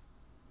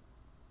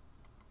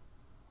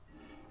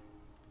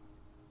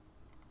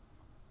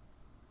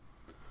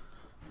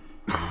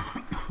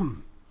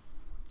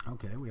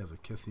 Okay, we have a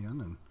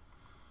Kithian, and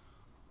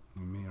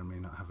we may or may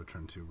not have a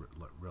turn 2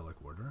 Relic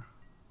Order.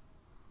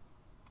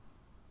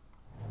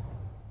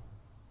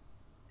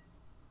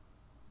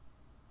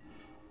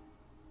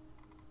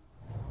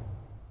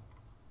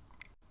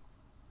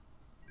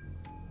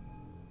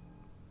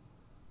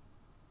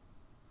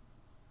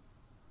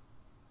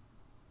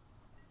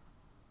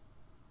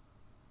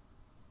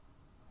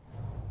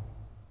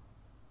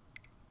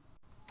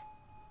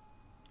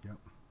 Yep.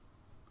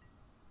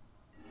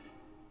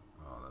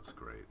 Oh, that's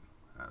great.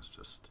 That's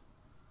just,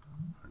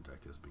 our deck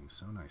is being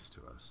so nice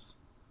to us.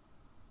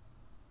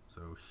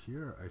 So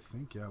here, I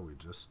think, yeah, we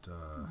just,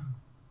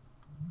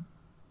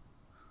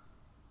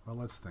 well,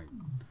 let's think.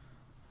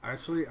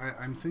 Actually,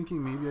 I'm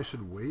thinking maybe I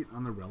should wait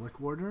on the Relic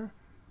Order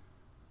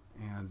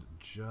and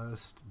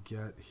just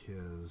get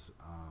his,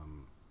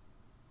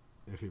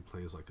 if he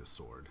plays like a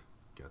sword,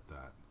 get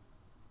that.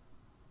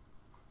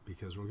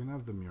 Because we're going to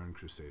have the Mirren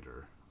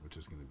Crusader, which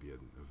is going to be an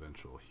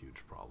eventual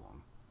huge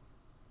problem.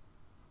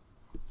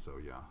 So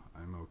yeah,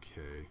 I'm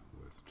okay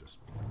with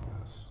just playing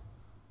this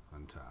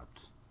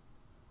untapped.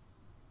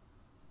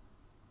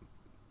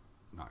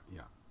 Not,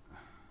 yeah.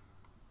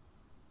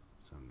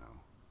 So no.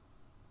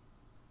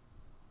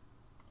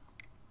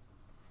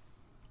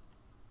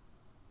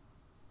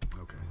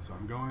 Okay, so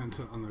I'm going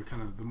into on the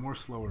kind of the more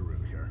slower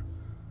route here.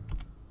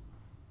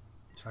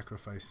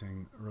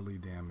 Sacrificing early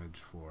damage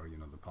for, you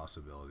know, the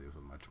possibility of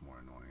a much more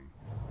annoying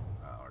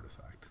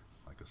artifact,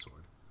 like a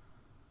sword.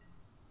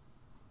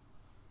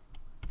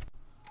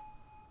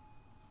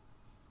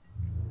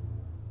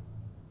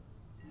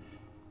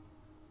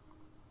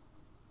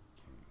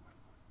 Okay,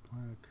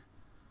 black.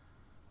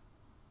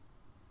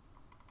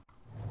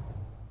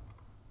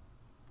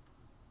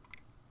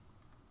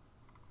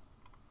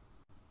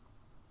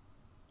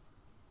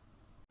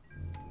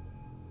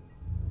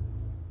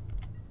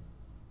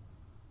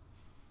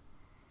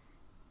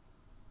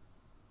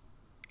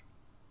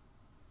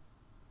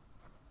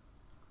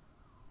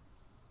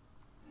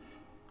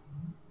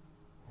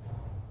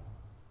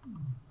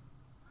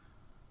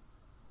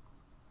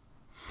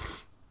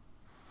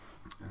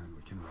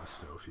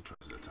 Resto if he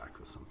tries to attack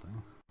with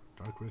something.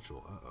 Dark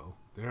Ritual, uh-oh.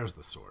 There's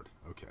the sword.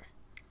 Okay.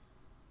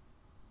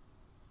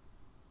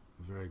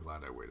 I'm very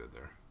glad I waited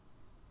there.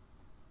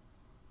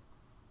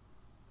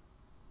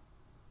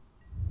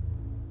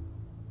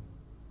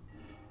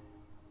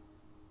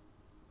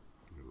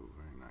 Ooh,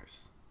 very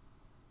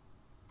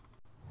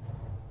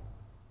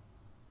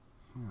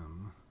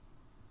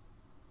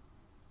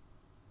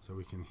So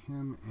we can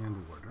him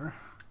and Warder.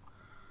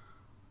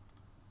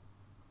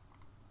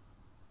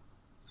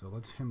 So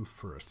let's him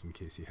first in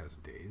case he has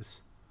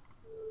days.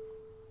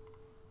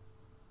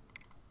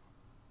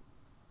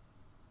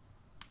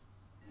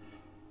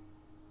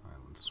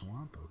 Island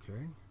Swamp, okay.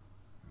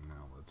 And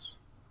now let's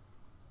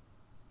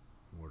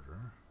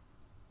Warder.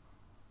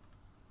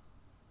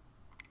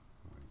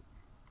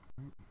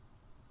 Wait.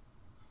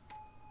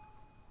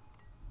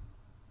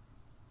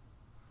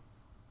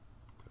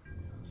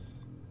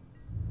 Yes.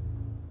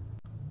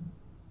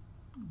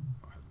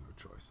 Oh, I had no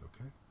choice,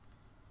 okay.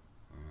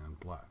 And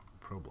black,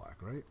 pro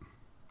black, right?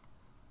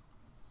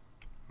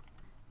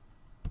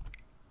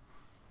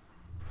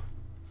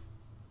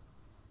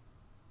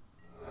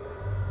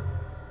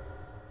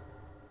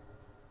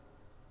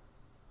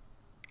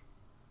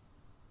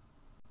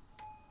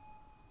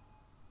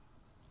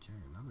 Okay,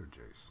 another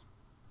Jace.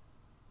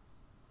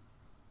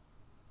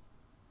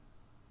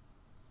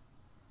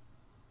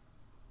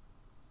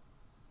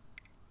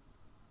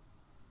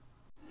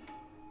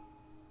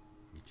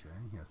 Okay,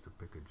 he has to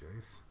pick a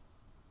Jace.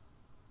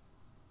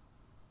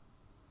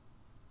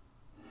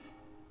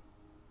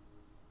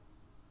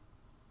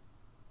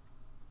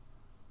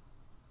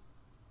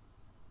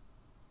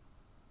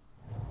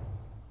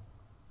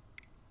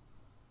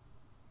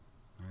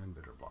 And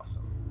Bitter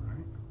Blossom,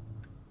 right?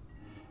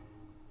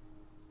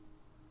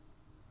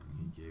 And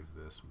he gave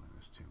this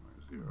 -2,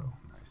 -0.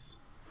 Nice.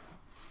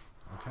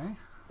 Okay.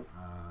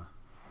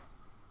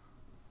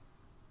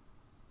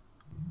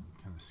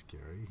 Kind of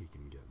scary. He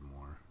can get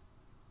more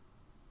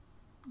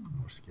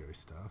scary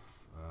stuff.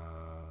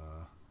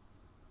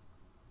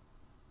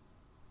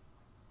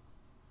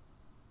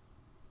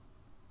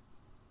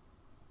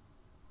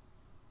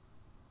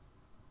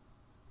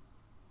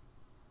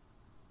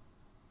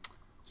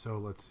 So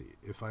let's see.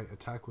 If I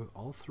attack with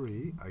all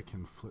three, I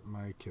can flip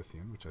my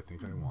Kythian, which I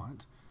think I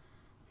want.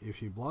 If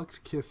he blocks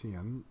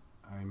Kythian,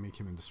 I make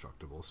him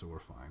indestructible, so we're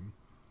fine.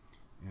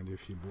 And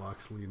if he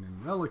blocks Lean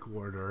and Relic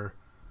Warder,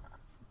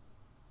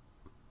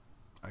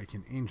 I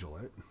can Angel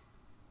it,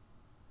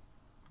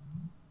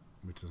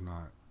 which is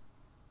not...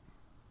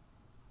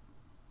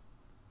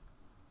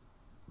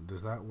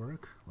 Does that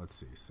work? Let's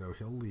see. So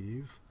he'll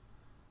leave.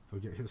 He'll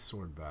get his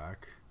sword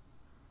back.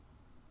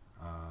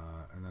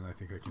 And then I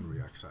think I can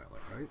re-exile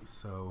it, right?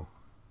 So,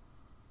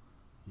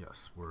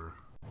 yes, we're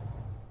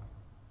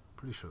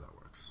pretty sure that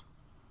works.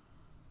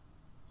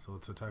 So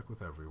let's attack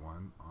with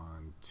everyone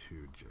on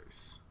 2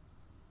 Jace.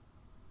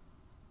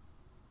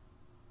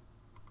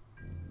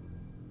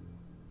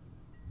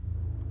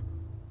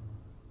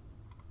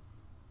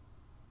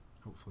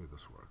 Hopefully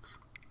this works.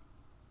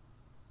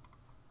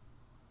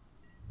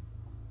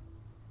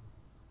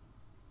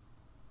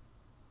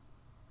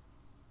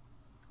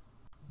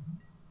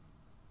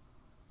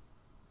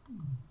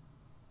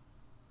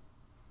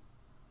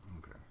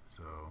 Okay,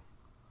 so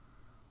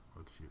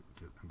let's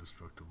get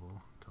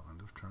indestructible till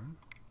end of turn.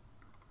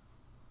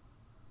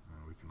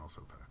 And we can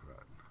also pack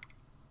Rat.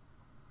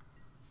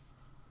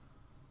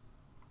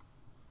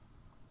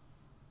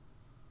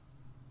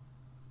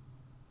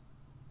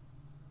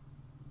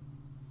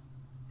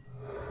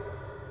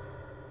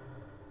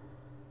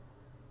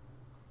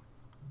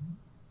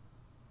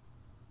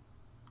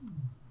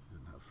 You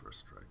didn't have first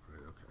strike,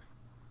 right? Okay.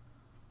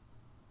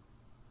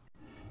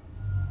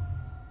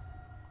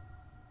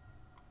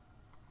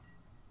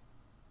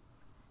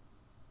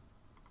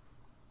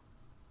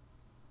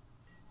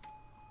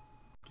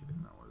 Okay,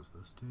 now what does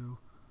this do?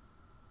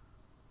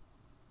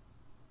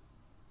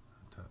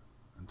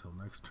 Until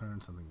next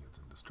turn, something gets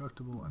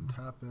indestructible.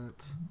 Untap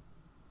it.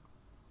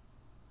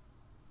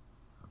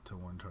 Up to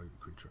 1 target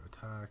creature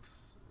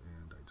attacks,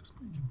 and I just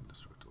make it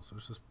indestructible. So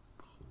it's just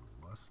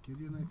plus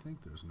Gideon, I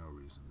think. There's no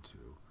reason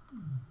to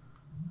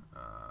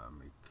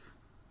make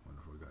one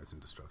of our guys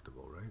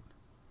indestructible, right?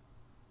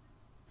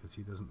 Because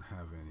he doesn't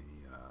have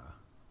any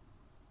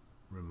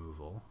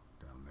removal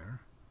down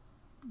there.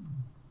 So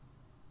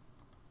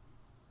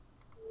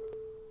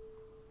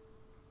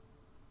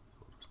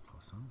we'll just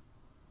plus him.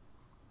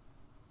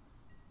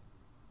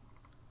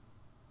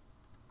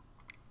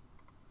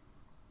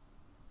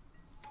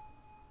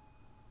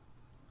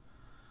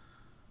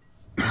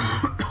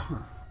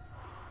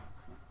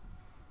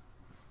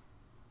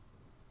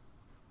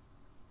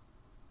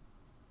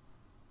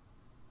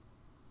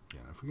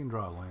 If we can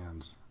draw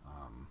lands,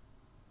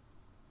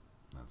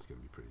 that's going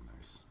to be pretty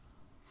nice.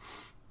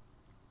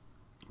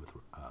 With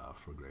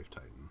for Grave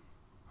Titan,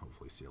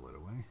 hopefully seal it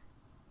away.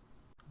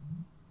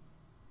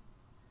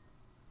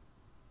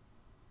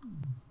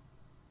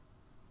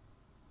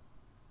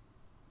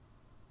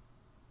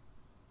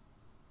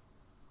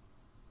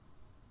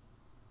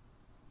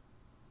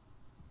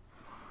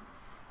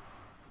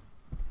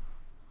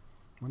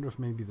 Wonder if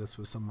maybe this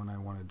was someone I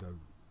wanted to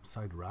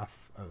side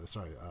Wrath.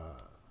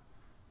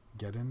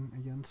 Get in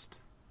against.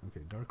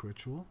 Okay, Dark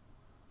Ritual.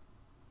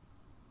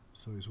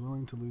 So he's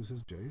willing to lose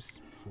his Jace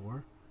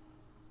for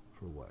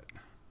what?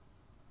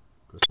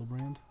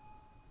 Gristlebrand?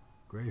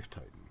 Grave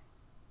Titan.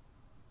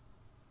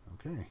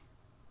 Okay.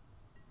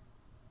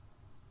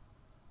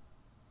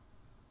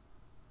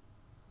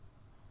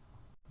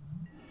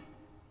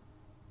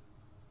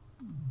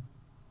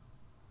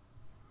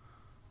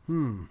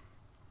 Oh,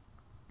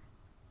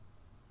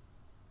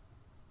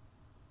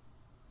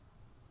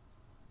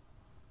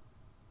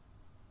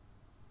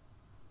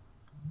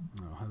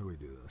 how do we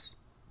do this?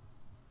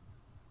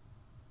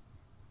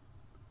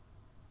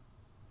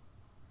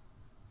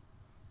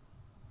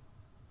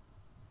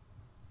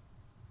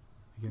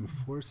 You can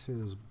force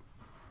his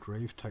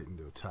Grave Titan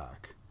to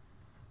attack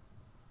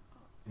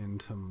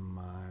into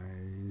my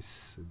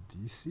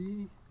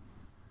Sidisi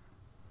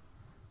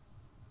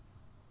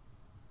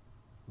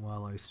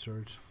while I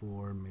search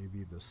for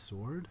maybe the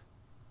sword.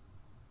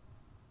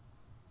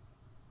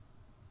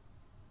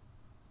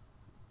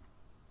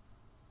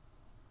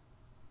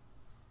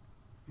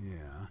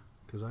 Yeah,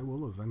 because I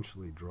will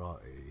eventually draw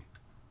a...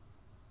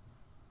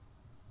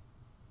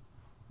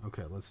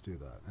 Okay, let's do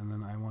that. And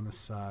then I want to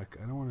sack...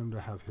 I don't want him to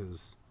have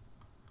his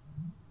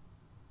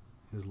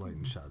Light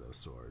and Shadow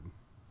sword.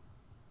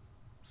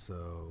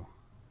 So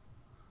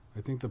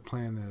I think the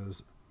plan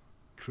is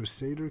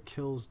Crusader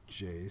kills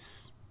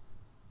Jace,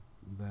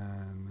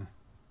 then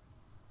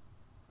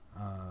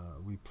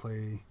we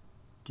play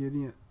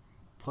Gideon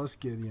plus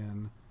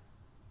Gideon.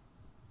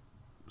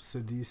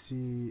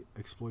 Sidisi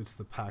exploits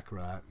the pack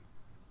rat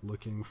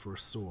looking for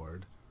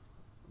sword.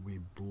 We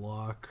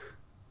block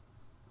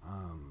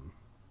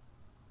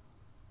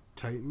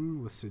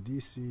Titan with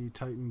Sidisi.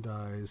 Titan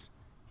dies.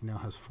 He now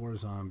has 4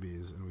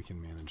 zombies, and we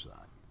can manage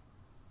that.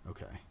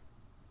 Okay.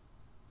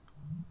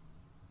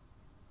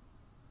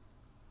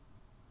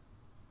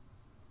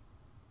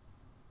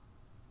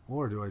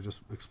 Or do I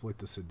just exploit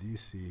the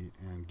Sidisi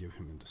and give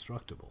him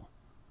indestructible?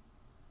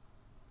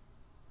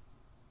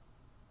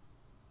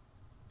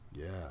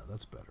 Yeah,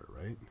 that's better,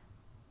 right?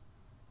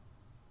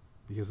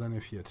 Because then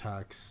if he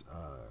attacks,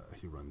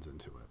 he runs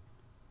into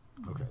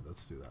it. Okay,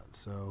 let's do that.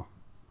 So,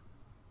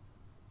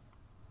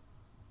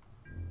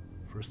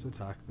 first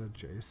attack the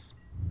Jace.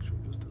 Make sure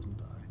it just doesn't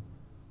die.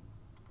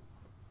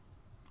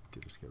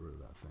 Okay, just get rid of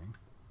that thing.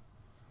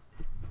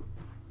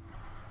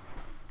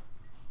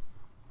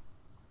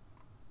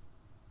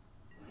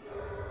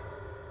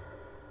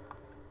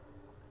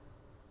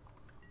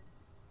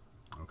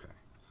 Okay,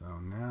 so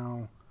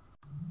now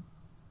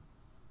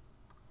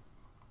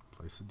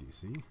place a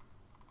DC.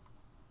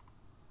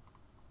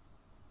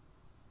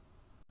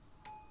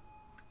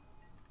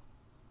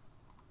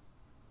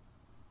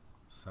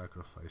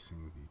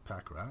 Sacrificing the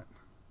pack rat.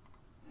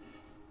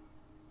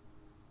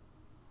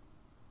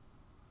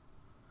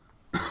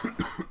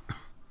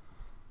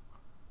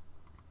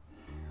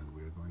 And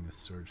we're going to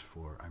search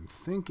for, I'm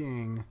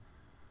thinking,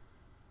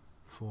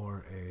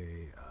 for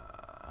a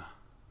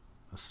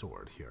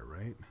sword here,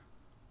 right?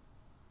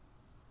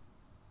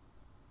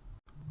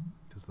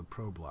 Because the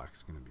pro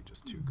black's going to be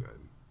just too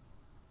good.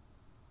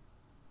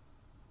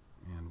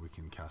 And we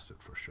can cast it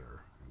for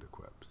sure and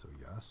equip, so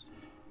yes.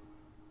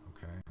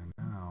 Okay, and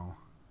now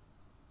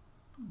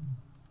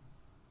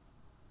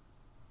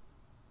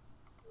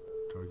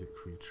target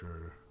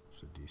creature,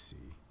 so DC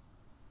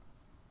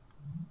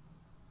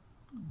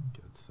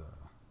gets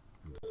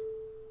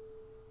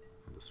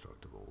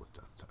indestructible with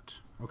Death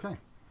Touch. Okay.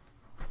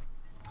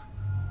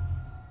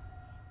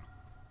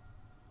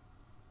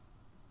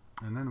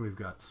 And then we've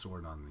got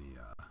sword on the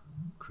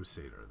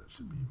Crusader that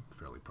should be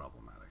fairly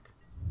problematic.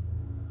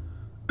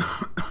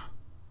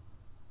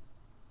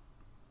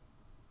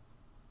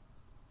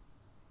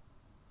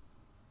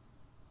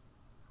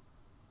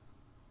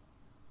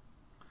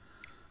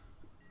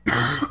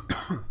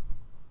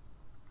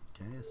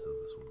 Okay, so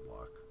this will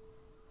block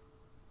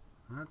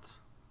that.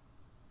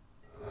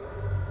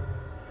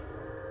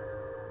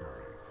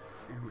 Alright,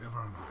 and we have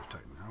our own Grave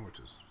Titan now, which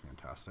is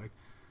fantastic.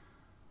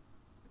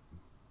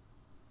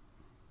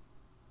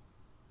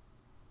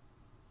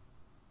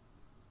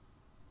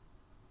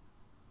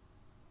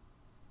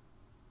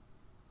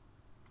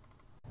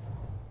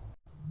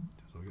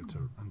 So I get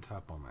to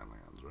untap all my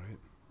lands, right?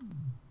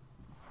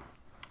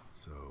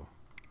 So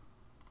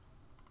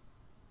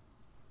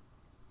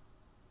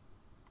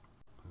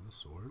play the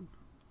sword,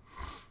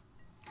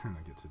 and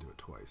I get to do it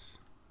twice.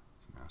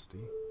 It's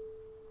nasty.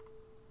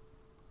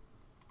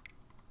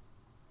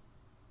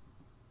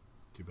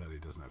 Too bad he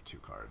doesn't have 2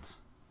 cards.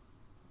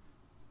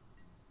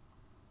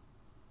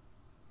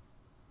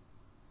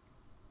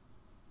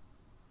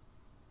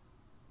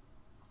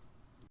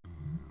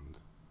 And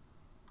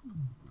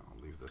I'll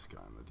leave this guy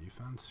on the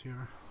defense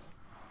here.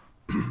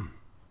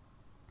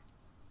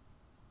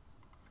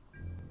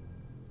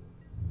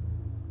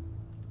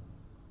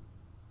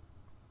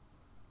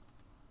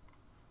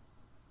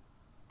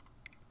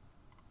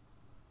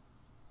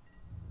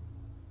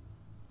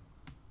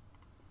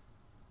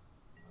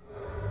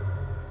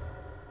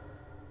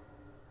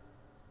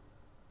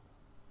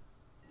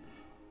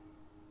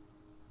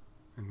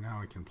 And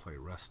now I can play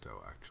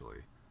Resto,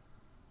 actually.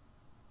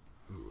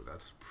 Ooh,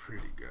 that's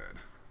pretty good.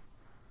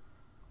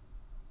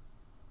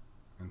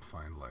 And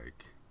find,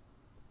 like...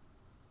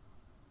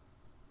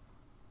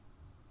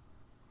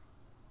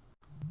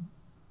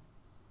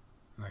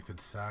 And I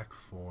could sack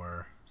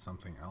for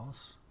something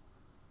else?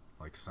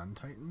 Like Sun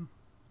Titan?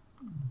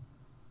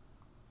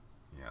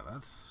 Yeah,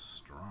 that's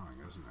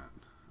strong, isn't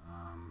it?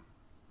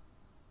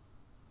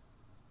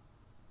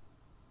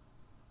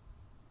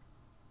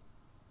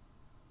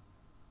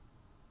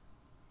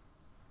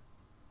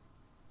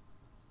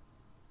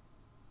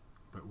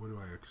 what do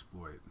I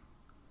exploit?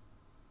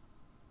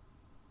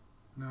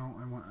 No,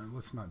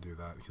 let's not do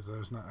that, because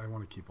I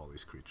want to keep all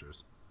these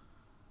creatures.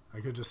 I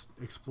could just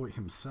exploit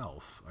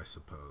himself, I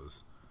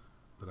suppose,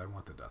 but I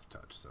want the death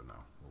touch, so no,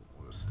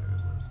 we'll just stay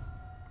as is.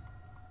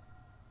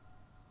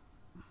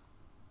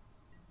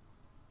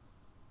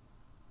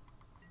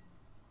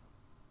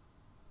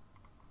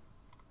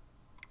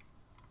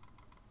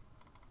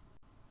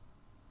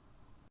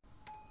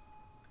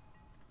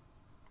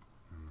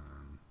 And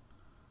then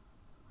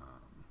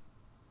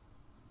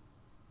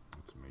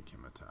let's make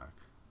him attack.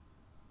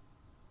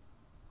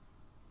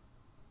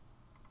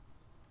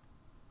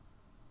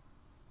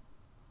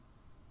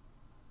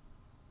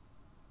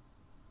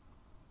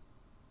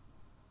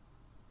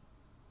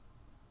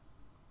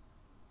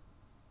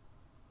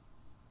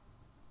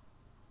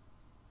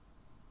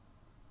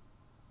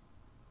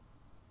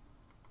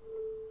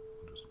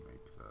 Just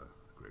make the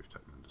Grave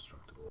Titan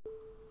indestructible.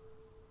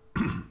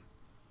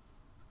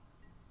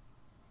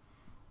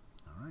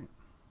 Alright.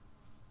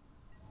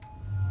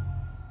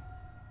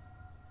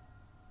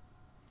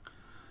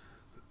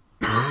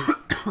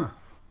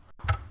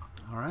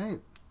 Alright.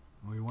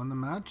 We won the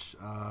match.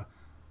 I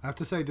have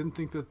to say, I didn't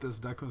think that this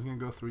deck was going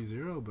to go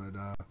 3-0, but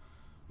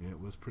it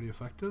was pretty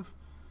effective.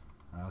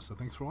 So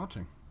thanks for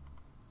watching.